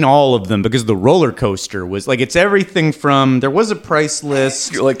 And I mean all of them, because the roller coaster was like, it's everything from, there was a price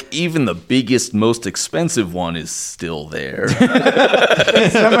list. Like, even the biggest, most expensive one is still there.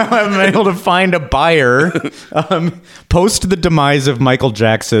 Somehow I'm able to find a buyer. Post the demise of Michael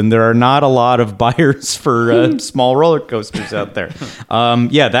Jackson, there are not a lot of buyers for small roller coasters out there.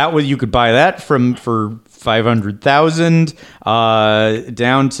 That was, you could buy that for 500,000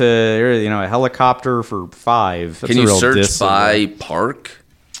 down to a helicopter for 5. That's Can a you real search diss of by it. park?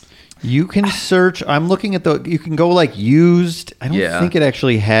 You can search. I'm looking at you can go like used. I don't think it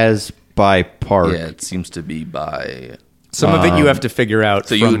actually has by park. Yeah, it seems to be by... Some of it you have to figure out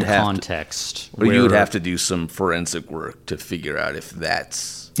so from you'd have to- context. Or you would where- have to do some forensic work to figure out if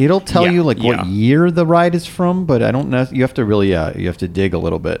that's... It'll tell Yeah, you like yeah. what year the ride is from, but I don't know. You have to really, you have to dig a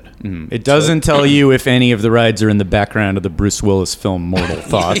little bit. It doesn't tell you if any of the rides are in the background of the Bruce Willis film Mortal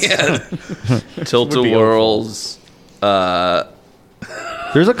Thoughts. Tilt-a-whirls.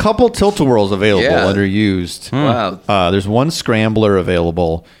 There's a couple tilt-a-whirls available Yeah. that are used. Wow. There's one scrambler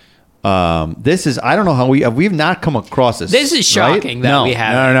available. This is, I don't know how we've not come across this. This is shocking that we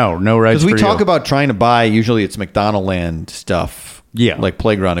have. No rides Because we for talk you. about trying to buy, usually it's McDonald Land stuff. Yeah. Like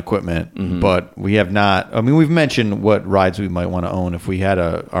playground equipment. But we have not, I mean, we've mentioned what rides we might want to own if we had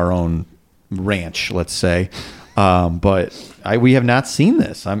our own ranch, let's say. But we have not seen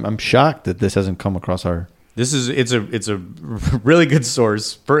this. I'm shocked that this hasn't come across our... It's a really good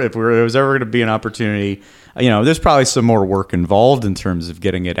source for if there was ever going to be an opportunity. There's probably some more work involved in terms of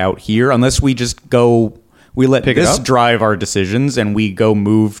getting it out here, unless we just go, we let Pick it this up? drive our decisions and we go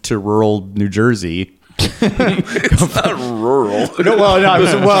move to rural New Jersey. It's not rural.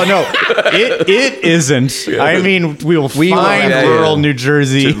 No, it isn't. I mean, we'll find rural New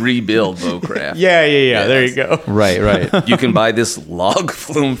Jersey. To rebuild Bowcraft. Yeah. There you go. Right. You can buy this log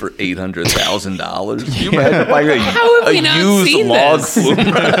flume for $800,000. Can you imagine buying How have a we not used seen log this? flume?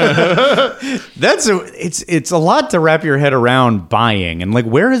 It's a lot to wrap your head around buying, and like,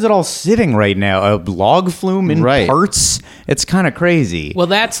 where is it all sitting right now? A log flume in parts? It's kind of crazy. Well,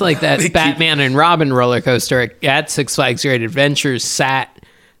 that's like that Batman and Robin roller coaster at Six Flags Great Adventures sat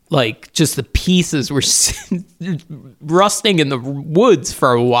like just the pieces were rusting in the woods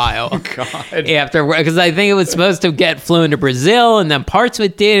for a while. After, because I think it was supposed to get flown to Brazil, and then parts of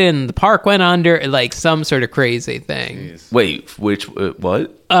it did, and the park went under, like some sort of crazy thing. Wait, which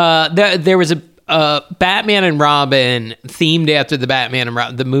what? There was a Batman and Robin themed after the Batman and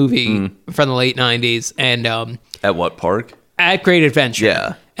Robin, the movie from the late 90s, and At what park? at Great Adventure.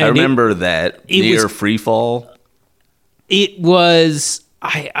 Yeah, And I remember that near Freefall. It was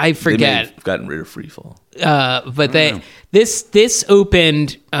I They may forget. have gotten rid of Freefall. But this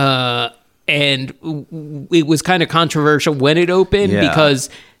opened and it was kind of controversial when it opened because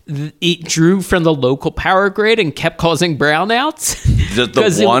it drew from the local power grid and kept causing brownouts.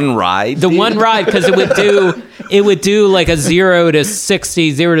 The one ride, because it would do like a 0 to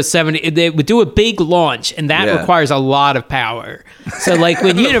 60, 0 to 70. It would do a big launch, and that requires a lot lot of power. So like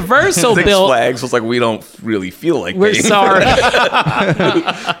when Universal Six built Flags was like, we don't really feel like we're paying. sorry.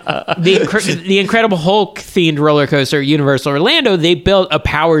 The Incredible Hulk themed roller coaster at Universal Orlando, they built a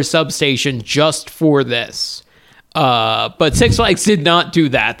power substation just for this. But Six Flags did not do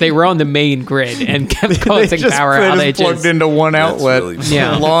that. They were on the main grid and kept causing power outages. Plugged into one outlet, really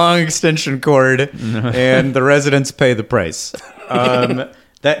Yeah. long extension cord, and the residents pay the price.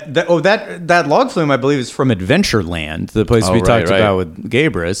 That log flume, I believe, is from Adventureland, the place we talked about with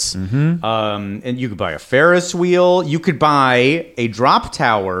Gabrus. And you could buy a Ferris wheel. You could buy a drop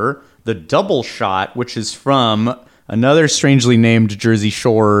tower, the Double Shot, which is from another strangely named Jersey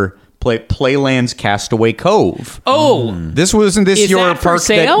Shore Playland's Castaway Cove. Oh, Wasn't this Is your that for park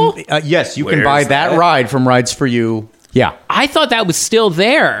sale? Yes, you can Where's buy that that? ride from Rides for You. Yeah. I thought that was still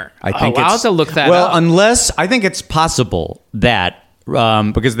there. I think I'll have to look that up. Unless I think it's possible that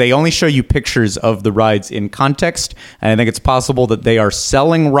because they only show you pictures of the rides in context, and I think it's possible that they are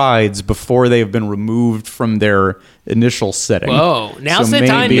selling rides before they have been removed from their initial setting. Whoa, now's So the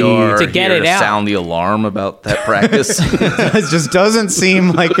time maybe- to get it out. Sound the alarm about that practice. It just doesn't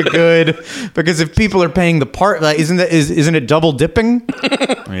seem like a good, because if people are paying the part, like, isn't it double dipping?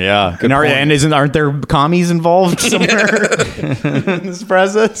 Yeah. Good And, point. aren't there commies involved somewhere in this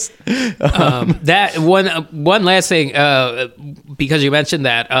process? That one last thing, because you mentioned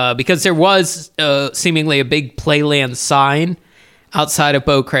that, because there was seemingly a big Playland sign outside of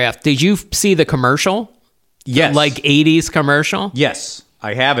Bowcraft. Did you see the commercial? Yes. Like 80s commercial? Yes,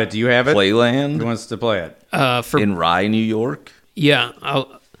 I have it. Do you have it? Playland Who wants to play it? in Rye, New York. Yeah.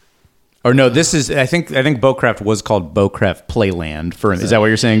 Or no, this is. I think Bowcraft was called Bowcraft Playland. Is that what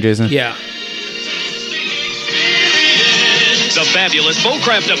you're saying, Jason? Yeah. The fabulous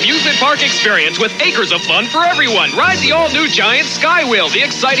Bowcraft amusement park experience with acres of fun for everyone. Ride the all-new Giant Skywheel, the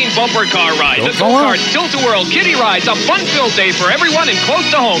exciting bumper car ride, the go-karts, tilt-a-whirl, kiddie rides, a fun-filled day for everyone and close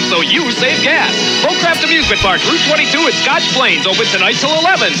to home so you save gas. Bowcraft Amusement Park, Route 22 at Scotch Plains, open tonight till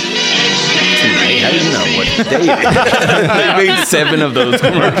 11. Hey, how do you know what day it is? They made 7 of those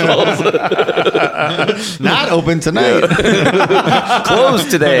commercials. Not open tonight.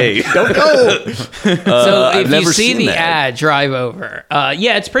 Closed today. Don't go. So if I've you never see seen the that. ad, drive over.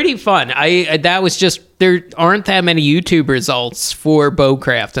 Yeah, it's pretty fun. That was just, there aren't that many YouTube results for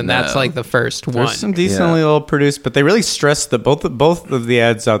Bowcraft, and that's like the first one. There's some decently well produced, but they really stress the both of the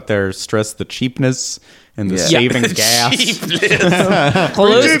ads out there stress the cheapness and the saving gas.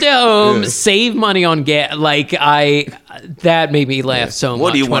 Close to home, save money on gas. Like that made me laugh so much.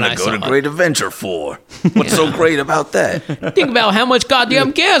 What do you want to go to Great Adventure for? What's so great about that? Think about how much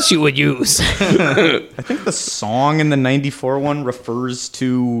goddamn gas you would use. I think the song in the '94 one refers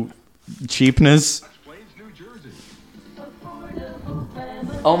to cheapness.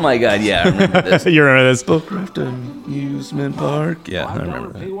 Oh my God, yeah, I remember this. You remember this? Bowcraft Amusement Park. Yeah, I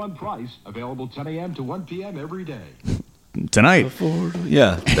remember Pay one price, available 10 a.m. to 1 p.m. every day. Tonight. that.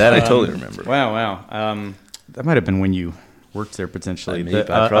 Yeah, that I totally remember. Wow. That might have been when you worked there potentially.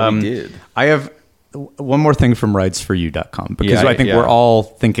 I probably did. I have one more thing from ridesforyou.com because Yeah, I think yeah. we're all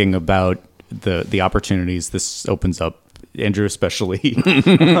thinking about the opportunities this opens up. Andrew, especially.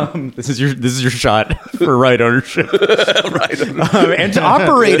 This is your shot for ride ownership, and to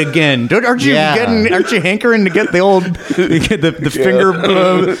operate again. Aren't you hankering to get the old the finger,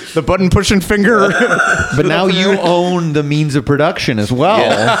 the button pushing finger? But now you own the means of production as well.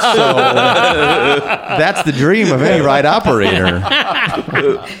 So that's the dream of any ride operator.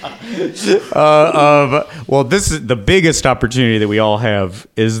 Well, this is the biggest opportunity that we all have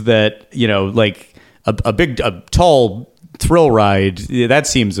is that like a tall thrill ride, that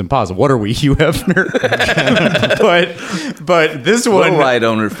seems impossible. What are we, Hugh Hefner? but this one, Thrill ride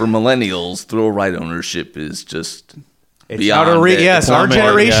owner for millennials, thrill ride ownership is just beyond our it. our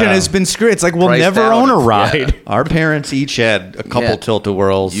generation has been screwed. It's like we'll Priced never out. own a Yeah. ride. Our parents each had a couple Yeah.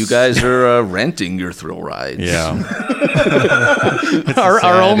 tilt-a-whirls. You guys are renting your thrill rides. Yeah.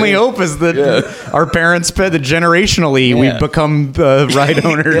 Our only hope is that our parents pay the generationally we've become ride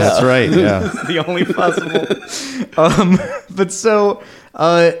owners. That's right. Yeah. It's the only possible. But so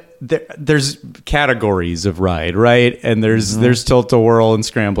there's categories of ride, right? And there's tilt-a-whirl and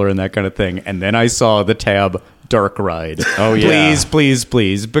scrambler and that kind of thing. And then I saw the tab dark ride. Oh, yeah.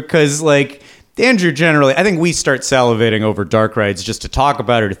 Please, because like Andrew, generally, I think we start salivating over dark rides just to talk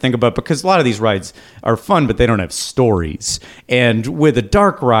about or to think about, because a lot of these rides are fun, but they don't have stories. And with a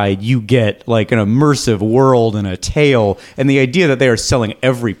dark ride, you get like an immersive world and a tale. And the idea that they are selling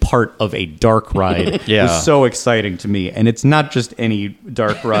every part of a dark ride Yeah. was so exciting to me. And it's not just any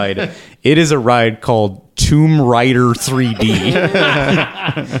dark ride. It is a ride called Tomb Raider 3D.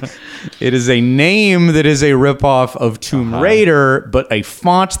 It is a name that is a ripoff of Tomb Raider, but a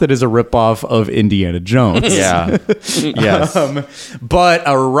font that is a ripoff of Indiana Jones. Yeah. Yes. But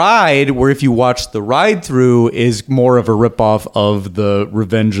a ride where if you watch the ride through is more of a ripoff of the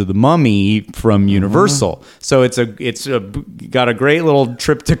Revenge of the Mummy from Universal. So it's got a great little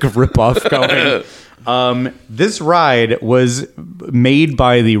triptych of ripoff going. This ride was made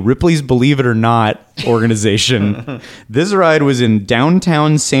by the Ripley's Believe It or Not organization. This ride was in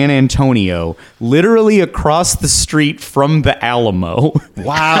downtown San Antonio, literally across the street from the Alamo.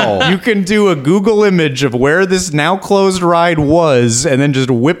 Wow. You can do a Google image of where this now closed ride was and then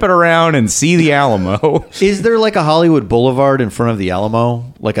just whip it around and see the Alamo. Is there like a Hollywood Boulevard in front of the Alamo?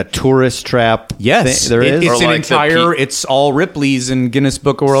 Like a tourist trap? Yes. There is? It's Or an like the entire, it's all Ripley's and Guinness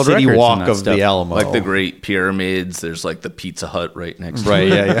Book of World City Records. walk and that of stuff. the Alamo. Like the Great Pyramids. There's like the Pizza Hut right next to Right,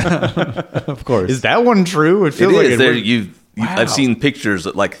 it. yeah. Of course. Is that one true? It It feels like is. it There, would- I've seen pictures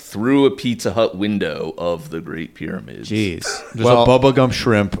that, like through a Pizza Hut window of the Great Pyramids. Jeez. There's a Bubba Gump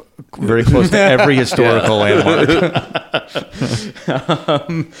shrimp very close to every historical landmark.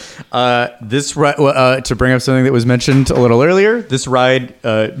 This ride, to bring up something that was mentioned a little earlier, this ride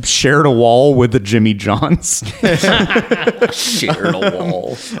shared a wall with the Jimmy Johns. Shared a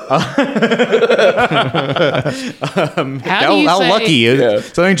wall. How lucky.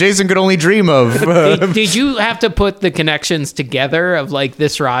 Something Jason could only dream of. Did you have to put the connections together of like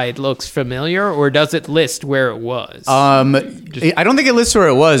this ride looks familiar, or does it list where it was? I don't think it lists where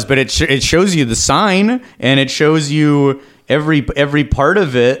it was, but it shows you the sign and it shows you every part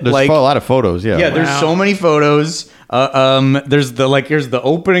of it. There's a lot of photos, yeah. Yeah, there's so many photos. Here's the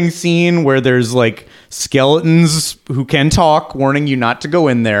opening scene where there's like skeletons who can talk, warning you not to go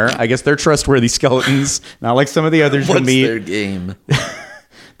in there. I guess they're trustworthy skeletons, not like some of the others you What's meet. their game?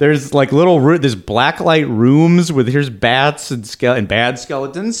 There's like there's blacklight rooms with here's bats and bad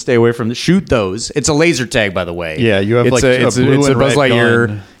skeletons. Stay away from shoot those. It's a laser tag, by the way. Yeah, you have it's like it's a blue it's a and Buzz red Lightyear.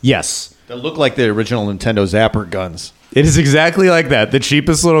 gun. Yes, That look like the original Nintendo Zapper guns. it is exactly like that. The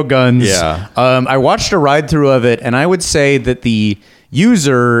cheapest little guns. Yeah. I watched a ride through of it, and I would say that the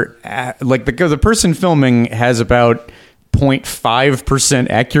user, like the person filming, has about 0.5%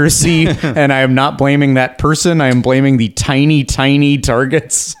 accuracy, and I am not blaming that person. I am blaming the tiny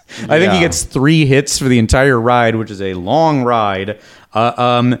targets. I think he Yeah. gets 3 hits for the entire ride, which is a long ride.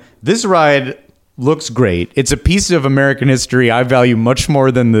 This ride looks great. It's a piece of American history I value much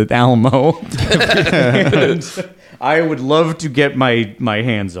more than the Alamo. And I would love to get my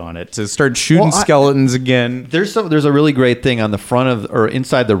hands on it to start shooting skeletons again. There's a really great thing on the front of or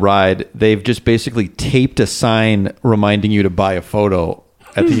inside the ride. They've just basically taped a sign reminding you to buy a photo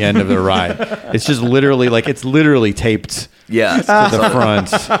at the end of the ride. It's just literally taped Yeah. to the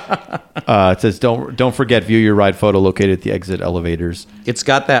front. It says don't forget, view your ride photo located at the exit elevators. It's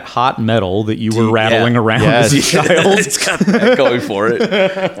got that hot metal that you were rattling yeah. around Yes. as a child. It's got that going for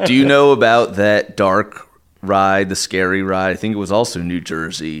it. Do you know about that dark ride, the scary ride? I think it was also New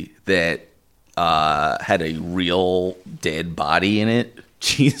Jersey that had a real dead body in it.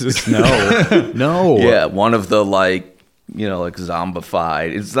 Jesus, no. No. Yeah, one of the like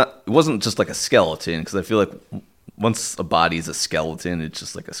zombified. It wasn't just like a skeleton, because I feel like once a body is a skeleton, it's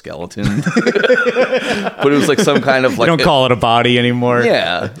just like a skeleton. But it was like some kind of like You don't call it a body anymore.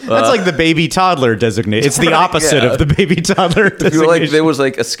 Yeah, That's like the baby toddler designation. It's the opposite of the baby toddler if you designation. were like there was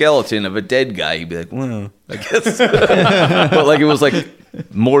like a skeleton of a dead guy, you'd be like, well, I guess. But like it was like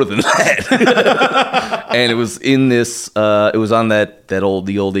more than that. And it was in this. It was on the old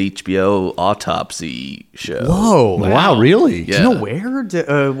HBO Autopsy show. Whoa. Wow, really? Do you know where?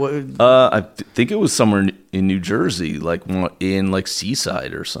 I think it was somewhere in New Jersey, like in like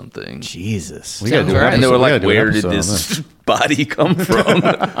Seaside or something. Jesus. We gotta do an And they were episode- we like, gotta do an where did episode on this body come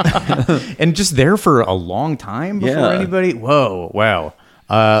from? And just there for a long time before Yeah. anybody? Whoa. Wow.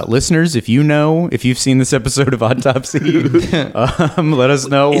 Listeners, if you've seen this episode of Autopsy, let us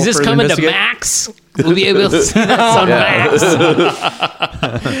know. Is this We'll coming to investigate. Max? We'll be able to see this on Max.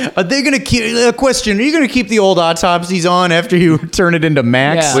 Are they going to keep a question? Are you going to keep the old autopsies on after you turn it into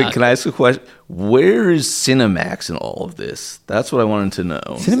Max? Yeah. Wait, can I ask a question? Where is Cinemax in all of this? That's what I wanted to know.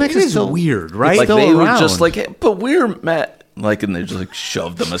 Cinemax It is weird, right? Like still they were around. just like, hey, but we're Matt. Like, and they just like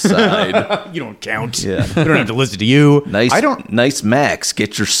shoved them aside. You don't count. Yeah. We don't have to listen to you. Nice Max.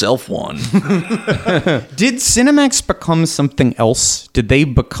 Get yourself one. Did Cinemax become something else? Did they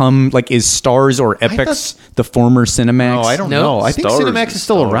become is Stars or Epics the former Cinemax? No, I don't No. know. I think Stars Cinemax is is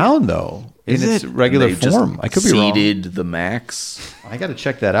still Stars. around though. Is in its it? regular They just form. I could be wrong. seeded the Max. I got to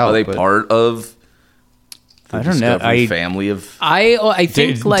check that out. Are they but- part of the I don't know. Discovery family of? I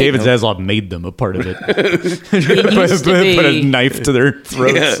think like David Zaslav made them a part of it. it used to Put a be. knife to their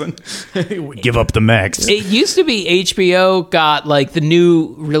throats and give up the Max. It used to be HBO got like the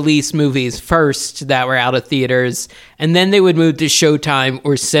new release movies first that were out of theaters, and then they would move to Showtime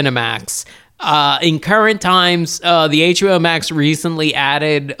or Cinemax. In current times, the HBO Max recently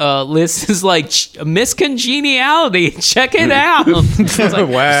added lists like Miss Congeniality. Check it out. It's like,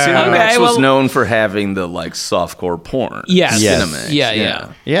 Wow. Cinemax Okay, was well- known for having the like softcore porn. Yes. Cinemax.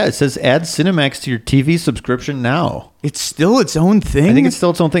 Yeah. Yeah, it says add Cinemax to your TV subscription now. It's still its own thing. I think it's still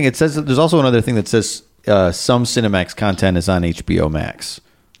its own thing. It says that there's also another thing that says some Cinemax content is on HBO Max.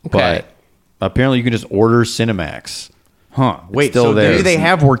 Okay. But apparently you can just order Cinemax. Huh. Wait, still so there. maybe they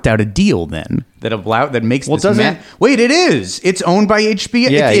have worked out a deal then that makes Well, this doesn't- Wait, it is. It's owned by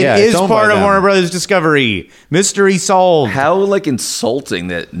HBO. Yeah, it yeah, is it's owned part by of them. Warner Brothers Discovery. Mystery solved. How like insulting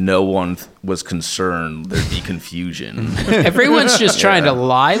that no one was concerned there'd be confusion. Everyone's just trying to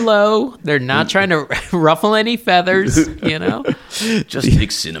lie low. They're not trying to ruffle any feathers, you know? Just take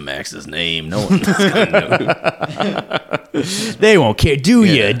Cinemax's name. No one's gonna know. They won't care. Do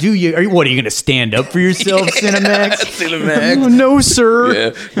you? Do you? What are you going to stand up for yourself, Cinemax? Cinemax. Oh, no, sir. Yeah.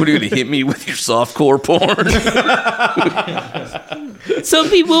 What are you gonna hit me with your softcore porn? Some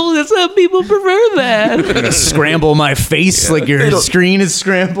people prefer that. I'm going to scramble my face like your screen is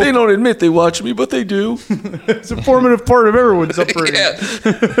scrambled. They don't admit they watch me, but they do. It's a formative part of everyone's upbringing. Yeah.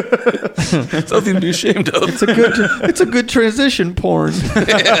 Something to be ashamed of. It's a good transition porn.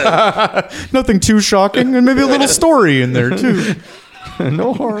 Nothing too shocking, and maybe a little story in there too.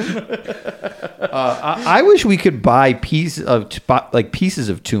 No harm. I wish we could buy pieces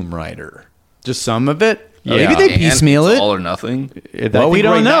of Tomb Raider. Just some of it. Yeah. Maybe they And piecemeal it's it. all or nothing. Well, we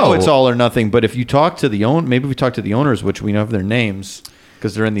don't know. It's all or nothing. But if you talk to maybe we talk to the owners, which we know their names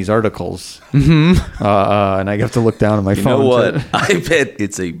because they're in these articles. Mm-hmm. And I have to look down at my You phone. know what? I bet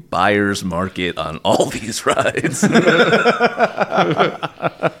it's a buyer's market on all these rides.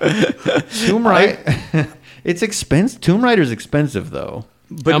 Tomb Raider. It's expensive. Tomb Raider's expensive though.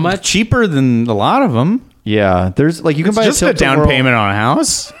 But How much? cheaper than a lot of them. Yeah, there's like you can buy Just a down payment on a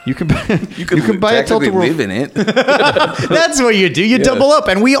house. You can buy a technically Tilt-A-Whirl. live in it. That's what you do. You double up,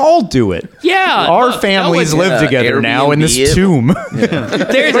 and we all do it. Yeah. Our families live together now in this Airbnb it. tomb.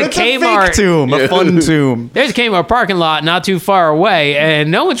 There's a It's a fake Kmart. tomb, a fun tomb. There's a Kmart parking lot not too far away, and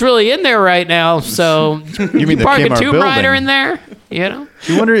no one's really in there right now. So you mean the park a Kmart Tomb building? Raider in there, you know?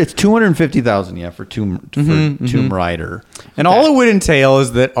 It's $250,000 for Tomb Raider. And all it would entail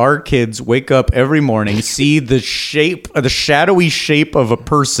is that our kids wake up every morning, see the shadowy shape of a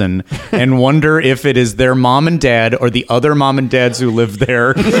person, and wonder if it is their mom and dad or the other mom and dads who live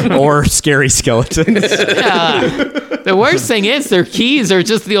there or scary skeletons. Yeah. The worst thing is their keys are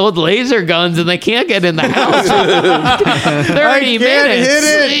just the old laser guns, and they can't get in the house for 30 minutes.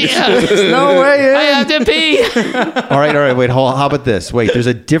 hit it. Yeah. There's no way in. I have to pee. All right. Wait, how about this? Wait, there's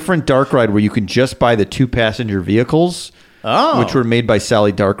a different dark ride where you can just buy the 2-passenger vehicles. Oh. Which were made by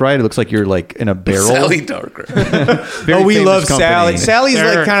Sally Darkride. It looks like you're like in a barrel. Sally Darker. Oh, we famous love company. Sally. Sally's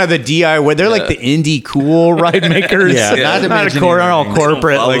like kind of the DIY. They're like the indie cool ride makers. Yeah, not not all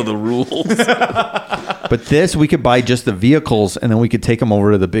corporate. Follow Like the rules. But this, we could buy just the vehicles, and then we could take them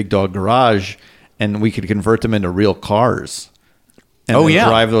over to the Big Dog Garage, and we could convert them into real cars. And Oh, then yeah.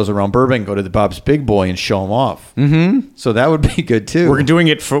 drive those around Burbank, go to the Bob's Big Boy, and show them off. Mm-hmm. So that would be good too. we're doing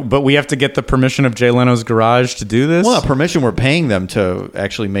it but we have to get the permission of Jay Leno's garage to do this. well, not permission. We're paying them to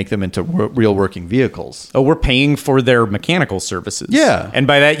actually make them into real working vehicles. Oh, we're paying for their mechanical services. Yeah. And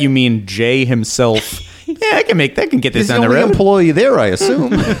by that you mean Jay himself. Yeah, I can get this He's the on the only road. employee there, I assume.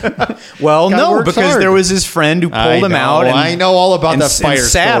 Well, Guy no, works because hard. there was his friend who pulled him know, out. And, I know all about and, that and fire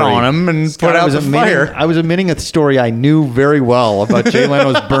sat story. on him and Scott, put out I was the admitting- fire. I was admitting a story I knew very well about Jay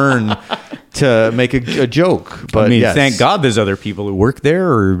Leno's burn to make a joke. But I mean, yes. thank God there's other people who work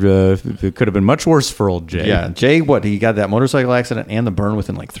there, or it could have been much worse for old Jay. Yeah, Jay, he got that motorcycle accident and the burn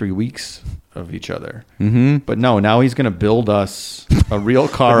within like 3 weeks of each other. Mm-hmm. But no, now he's going to build us a real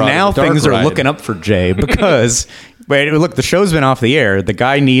car. But out now of the dark things are ride. looking up for Jay because, wait, look, the show's been off the air. The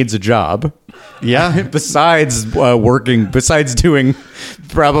guy needs a job. Yeah. Besides besides doing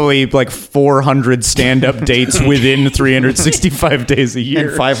probably like 400 stand-up dates within 365 days a year.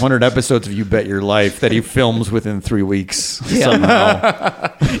 And 500 episodes of You Bet Your Life that he films within 3 weeks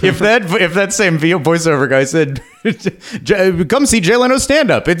somehow. if that same voiceover guy said, "Come see Jay Leno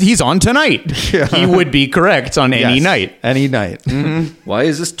stand-up. He's on tonight," he would be correct on any Yes, night. Any night. Why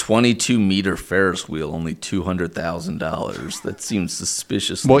is this 22-meter Ferris wheel only $200,000? That seems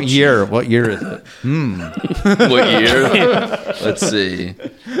suspiciously What cheap. year? What year is it? What year? Let's see.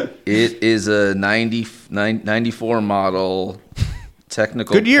 It is a 94 model.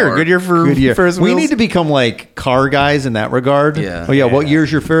 technical. Good year. part. Good year for Good year. Ferris We wheels. need to become like car guys in that regard. Yeah. Oh yeah. What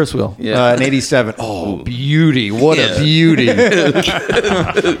year's your Ferris wheel? Yeah. An '87. Oh, beauty! What a beauty!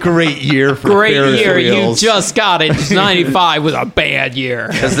 Great year for Great Ferris year. wheels. You just got it. 95 was a bad year.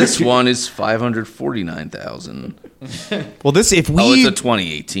 Because this one is 549,000. Well, this if we Oh, it's a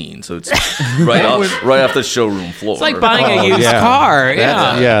 2018, so it's right off the showroom floor. It's like buying a used yeah. car.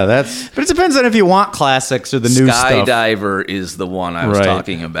 Yeah. yeah, that's but it depends on if you want classics or the new stuff. Skydiver is the one I was Right.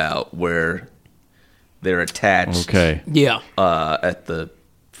 talking about, where they're attached okay. Yeah. at the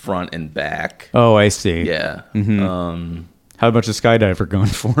front and back. Oh, I see. Yeah. How much is Skydiver going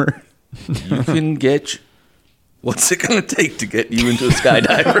for? You can get. What's it going to take to get you into a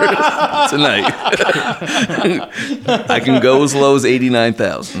skydiver tonight? I can go as low as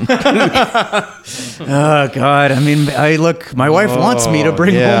 89,000. Oh God! I mean, look. My wife wants me to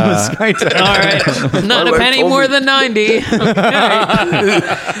bring home yeah. a Skydiver. All right. Not a wife penny told more me- than 90. Okay.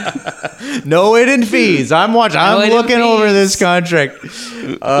 No hidden fees. I'm watching. I'm hidden looking over fees. this contract.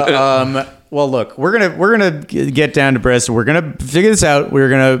 Well, look, we're gonna get down to brass. We're gonna figure this out. We're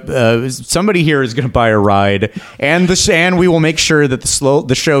gonna somebody here is gonna buy a ride, and we will make sure that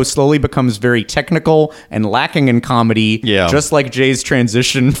the show slowly becomes very technical and lacking in comedy. Yeah. just like Jay's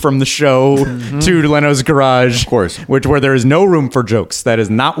transition from the show to Leno's garage, of course. where there is no room for jokes. That is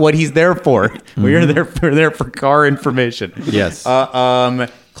not what he's there for. We're there for car information. Yes.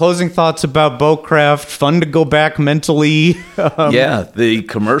 Closing thoughts about Bowcraft. Fun to go back mentally. Yeah, the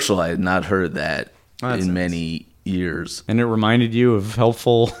commercial, I had not heard that That's in nice. many years. And it reminded you of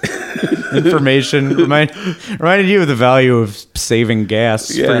helpful information. Reminded you of the value of saving gas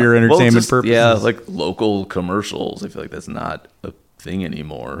for your entertainment purposes. Yeah, like local commercials. I feel like that's not a thing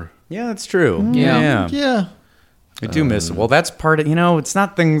anymore. Yeah, that's true. Yeah. yeah. I do miss it. Well, that's part of, it's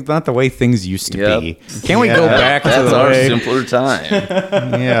not the way things used to Yep. be. Can't we go back to That's the our way? simpler time.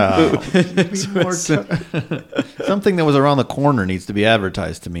 Yeah. Something that was around the corner needs to be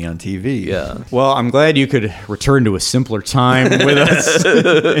advertised to me on TV. Yeah. Well, I'm glad you could return to a simpler time with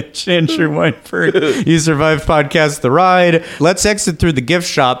us. Andrew Weinberg, You Survived Podcast The Ride. Let's exit through the gift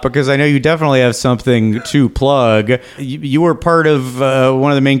shop because I know you definitely have something to plug. You were part of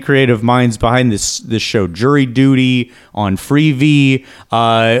one of the main creative minds behind this show, Jury Duty, on Freevee.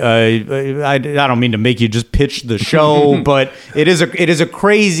 I don't mean to make you just pitch the show, but it is a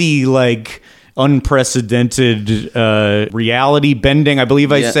crazy, like, unprecedented reality bending. I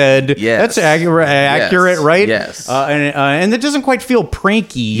believe I Yeah. said Yes. that's accurate, right? Yes. And it doesn't quite feel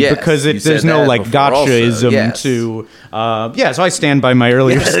pranky Yes, because you there's said no that like before also. gotchaism Yes. to. So I stand by my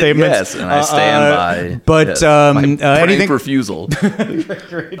earlier statements. Yes, and I stand by. But yes, my frank anything? refusal. What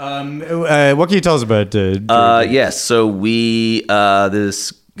can you tell us about? Yes. So we,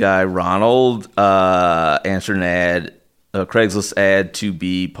 this guy Ronald, answered an ad, a Craigslist ad, to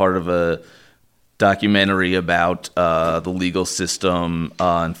be part of a documentary about the legal system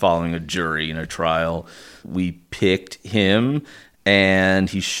and following a jury in a trial. We picked him, and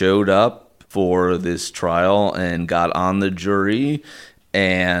he showed up for this trial and got on the jury.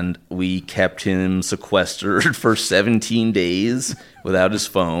 And we kept him sequestered for 17 days without his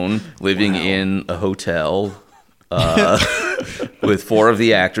phone, living in a hotel. With 4 of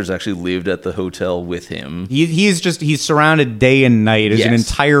the actors actually lived at the hotel with him. He's surrounded day and night. There's an Yes.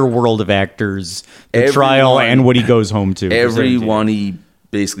 entire world of actors, the trial and what he goes home to. Everyone he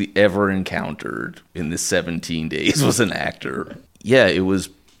basically ever encountered in this 17 days was an actor. Yeah, it was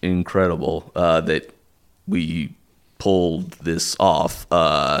incredible that we pulled this off.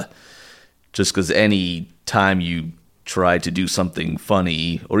 Just because any time you try to do something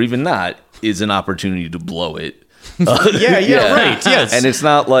funny, or even not, is an opportunity to blow it. Right. Yes. And it's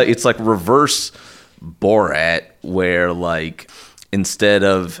not like, it's like reverse Borat, where like instead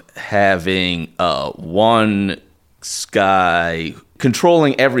of having one guy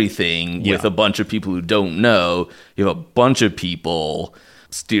controlling everything with a bunch of people who don't know, you have a bunch of people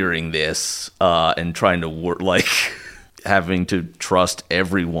steering this and trying to work, like having to trust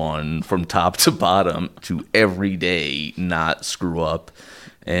everyone from top to bottom to every day not screw up.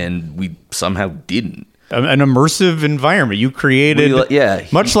 And we somehow didn't. An immersive environment you created,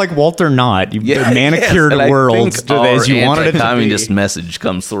 much like Walter Knott. You manicured worlds as you wanted it to be. Communist message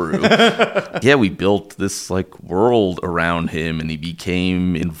comes through. We built this like world around him, and he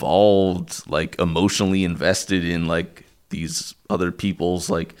became involved, like emotionally invested in like these other people's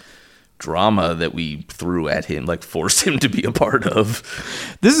like drama that we threw at him, like forced him to be a part of.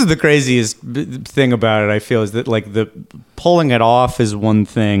 This is the craziest thing about it, I feel, is that like the pulling it off is one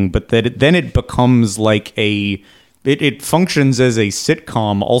thing, but then it becomes like a it functions as a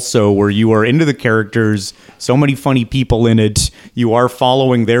sitcom also, where you are into the characters, so many funny people in it, you are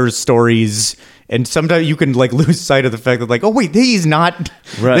following their stories, and sometimes you can like lose sight of the fact that like, oh wait, he's not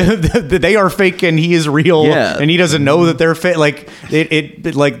Right. they are fake and he is real, Yeah. and he doesn't know that they're fake. Like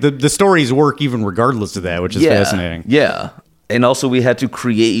it like the stories work even regardless of that, which is fascinating. Yeah. And also we had to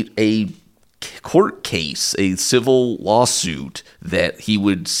create a court case, a civil lawsuit that he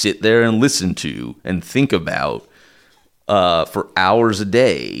would sit there and listen to and think about for hours a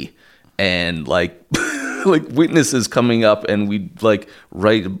day, and like like witnesses coming up, and we'd like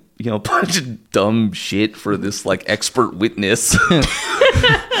write a bunch of dumb shit for this like expert witness.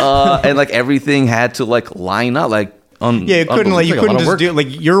 And like everything had to like line up like Yeah, you couldn't just do like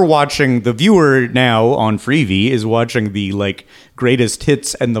you're watching. The viewer now on Freevee is watching the like greatest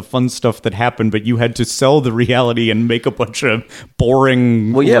hits and the fun stuff that happened, but you had to sell the reality and make a bunch of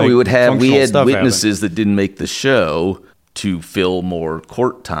boring. Well, yeah, like, we had stuff witnesses that didn't make the show to fill more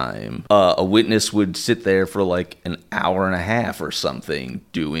court time. A witness would sit there for like an hour and a half or something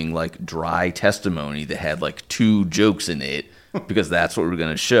doing like dry testimony that had like 2 jokes in it because that's what we were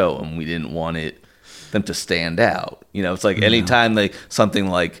going to show, and we didn't want them to stand out. It's like anytime like something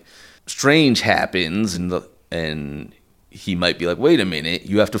like strange happens and he might be like, wait a minute,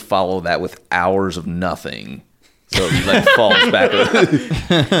 you have to follow that with hours of nothing. So he like falls back.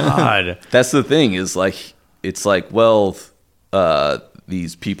 God. That's the thing is like, it's like, well,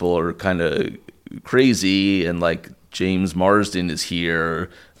 these people are kind of crazy, and like James Marsden is here.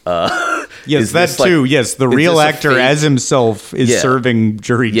 Yes, that too. Yes, the real actor as himself is serving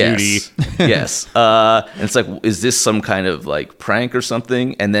jury duty. Yes. And it's like, is this some kind of like prank or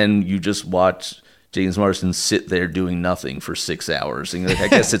something? And then you just watch James Marsden sit there doing nothing for 6 hours. And you're like, I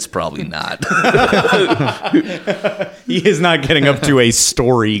guess it's probably not. He is not getting up to a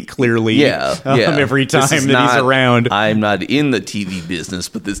story, clearly. Every time that he's around. I'm not in the TV business,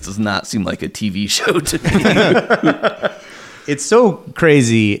 but this does not seem like a TV show to me. It's so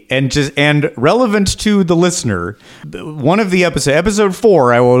crazy and relevant to the listener. One of the episode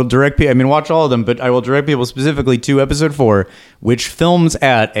 4, I will direct people. I mean, watch all of them, but I will direct people specifically to episode 4, which films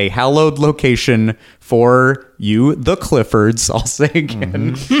at a hallowed location for you, the Cliffords. I'll say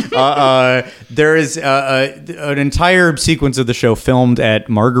again. There is an entire sequence of the show filmed at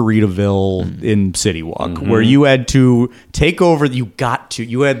Margaritaville in City Walk, where you had to take over. You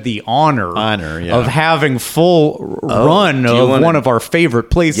had the honor of having full run of one of our favorite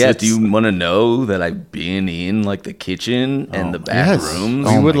places. Yeah, do you want to know that I've been in like the kitchen and the back rooms?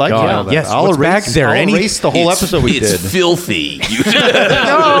 We would like to know that. Yes, I'll erase back there. I'll erase the whole episode we did. It's filthy.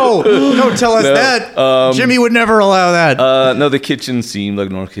 No, don't tell us that. Jimmy would never allow that. No, the kitchen seemed like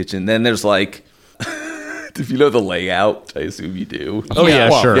a normal kitchen. Then there's like, if you know the layout, I assume you do. Oh yeah,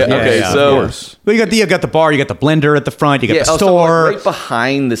 sure. Yeah, okay, so but you got the bar, you got the blender at the front, you got the so store. right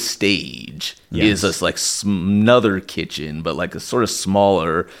behind the stage is this like another kitchen, but like a sort of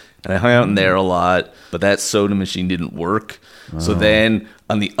smaller. And I hung out in there a lot, but that soda machine didn't work. So then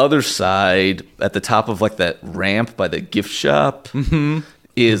on the other side, at the top of like that ramp by the gift shop,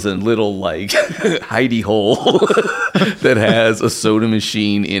 is a little like hidey hole that has a soda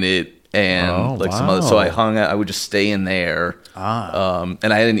machine in it and some other. So I would just stay in there.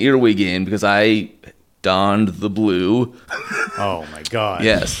 And I had an earwig in because I donned the blue. Oh my God.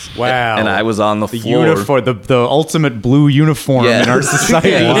 Yes. Wow. And I was on the floor. Uniform, the ultimate blue uniform in our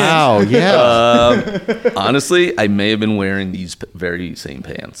society. Wow. Yeah. Honestly, I may have been wearing these very same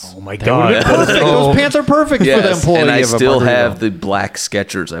pants. Oh my God. Those pants are perfect for the employee. And I of a still Margaritaville. have the black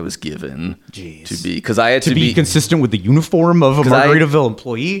Skechers I was given to be, because I had to be consistent with the uniform of a Margaritaville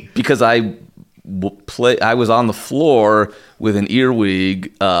employee. Because I was on the floor with an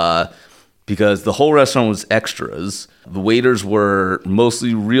earwig. Because the whole restaurant was extras. The waiters were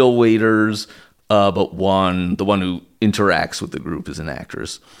mostly real waiters, but the one who interacts with the group is an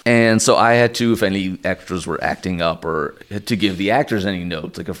actress. And so I had to, if any extras were acting up, or had to give the actors any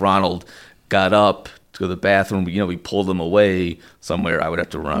notes. Like if Ronald got up to go to the bathroom, we pulled them away somewhere, I would have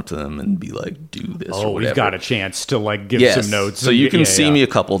to run up to them and be like, do this or whatever. We've got a chance to like give some notes. So you can see me a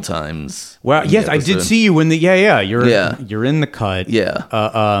couple times. Well, yes, I did see you in the you're in the cut.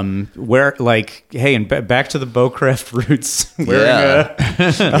 Yeah. Where like, hey, and back to the Bowcraft roots. Wearing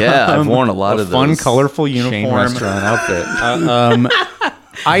I've worn a lot of fun, those. colorful Chain uniform restaurant outfit.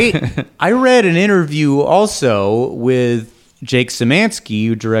 I read an interview also with Jake Szymanski,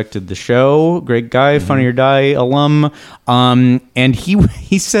 who directed the show, great guy, Funny or Die alum, and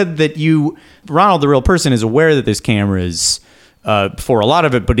he said that Ronald, the real person, is aware that this camera is for a lot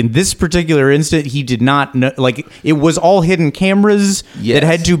of it, but in this particular instant, he did not know. Like, it was all hidden cameras that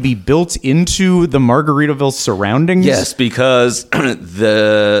had to be built into the Margaritaville surroundings. Yes, because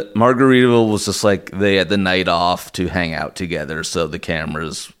the Margaritaville was just like they had the night off to hang out together, so the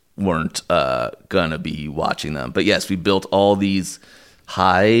cameras weren't gonna be watching them. But yes, we built all these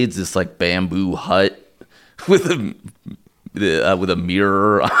hides, this like bamboo hut with a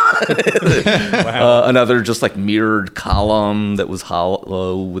mirror, another just like mirrored column that was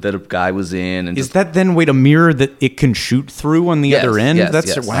hollow that a guy was in. And is that then a mirror that it can shoot through on the other end?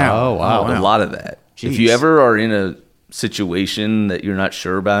 Yes. Wow. A lot of that. Jeez. If you ever are in a situation that you're not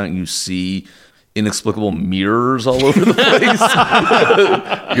sure about and you see inexplicable mirrors all over the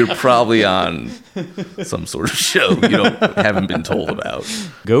place, you're probably on some sort of show you haven't been told about.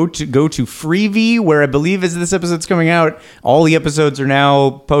 Go to Freevee, where I believe as this episode's coming out, all the episodes are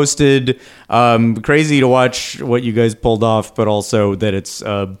now posted. Crazy to watch what you guys pulled off, but also that it's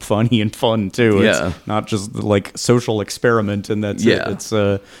funny and fun too. Yeah. It's not just like social experiment, and that's it. It's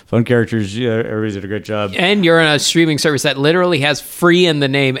fun characters. Yeah, everybody's did a great job. And you're on a streaming service that literally has free in the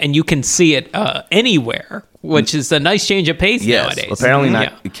name, and you can see it anywhere, which is a nice change of pace nowadays. Apparently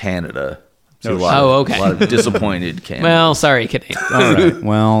not in Canada. So okay. A lot of disappointed Canadians. Well, sorry, Canadian. All right.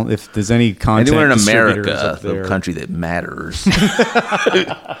 Well, if there's any content anywhere in distributors America, up there, the country that matters.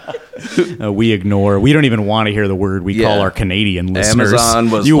 we ignore. We don't even want to hear the word we call our Canadian listeners. Amazon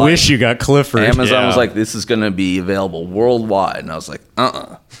was you wish you got Clifford. Amazon was like, this is going to be available worldwide. And I was like,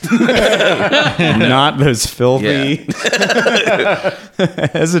 not those filthy. Yeah.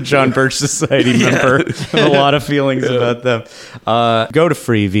 As a John Birch Society member, I have a lot of feelings about them. Go to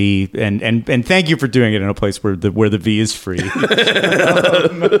Freevee and thank you for doing it in a place where the V is free. Where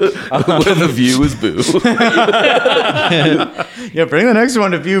the view is boo. Yeah, bring the next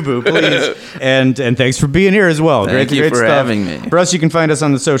one to view, boo, please. And thanks for being here as well. Thank you for having me. For us, you can find us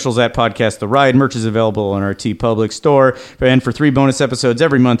on the socials at Podcast The Ride. Merch is available on our TeePublic store. And for 3 bonus episodes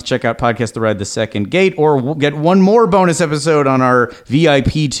every month, check out Podcast The Ride The Second Gate, or we'll get one more bonus episode on our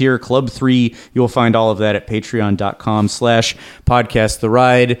VIP tier, Club 3. You'll find all of that at patreon.com/Podcast The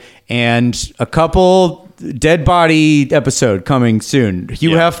Ride. And a couple dead body episode coming soon.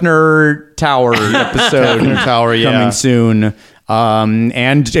 Hugh Hefner Tower episode coming soon.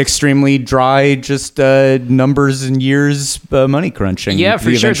 And extremely dry, just numbers and years, money crunching. Yeah,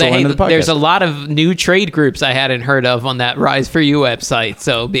 for sure. The there's a lot of new trade groups I hadn't heard of on that Rise for You website,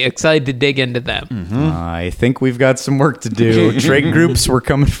 so be excited to dig into them. Mm-hmm. I think we've got some work to do. Trade groups, we're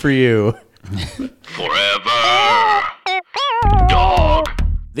coming for you. Forever Dog.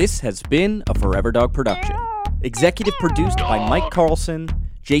 This has been a Forever Dog production. Executive produced by Mike Carlson,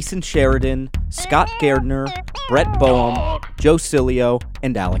 Jason Sheridan, Scott Gardner, Brett Boehm, Joe Cilio,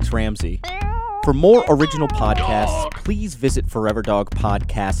 and Alex Ramsey. For more original podcasts, please visit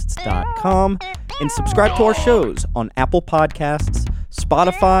foreverdogpodcasts.com and subscribe to our shows on Apple Podcasts,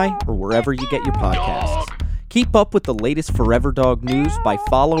 Spotify, or wherever you get your podcasts. Keep up with the latest Forever Dog news by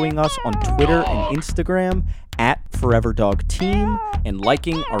following us on Twitter and Instagram at Forever Dog Team and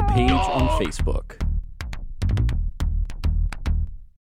liking our page on Facebook.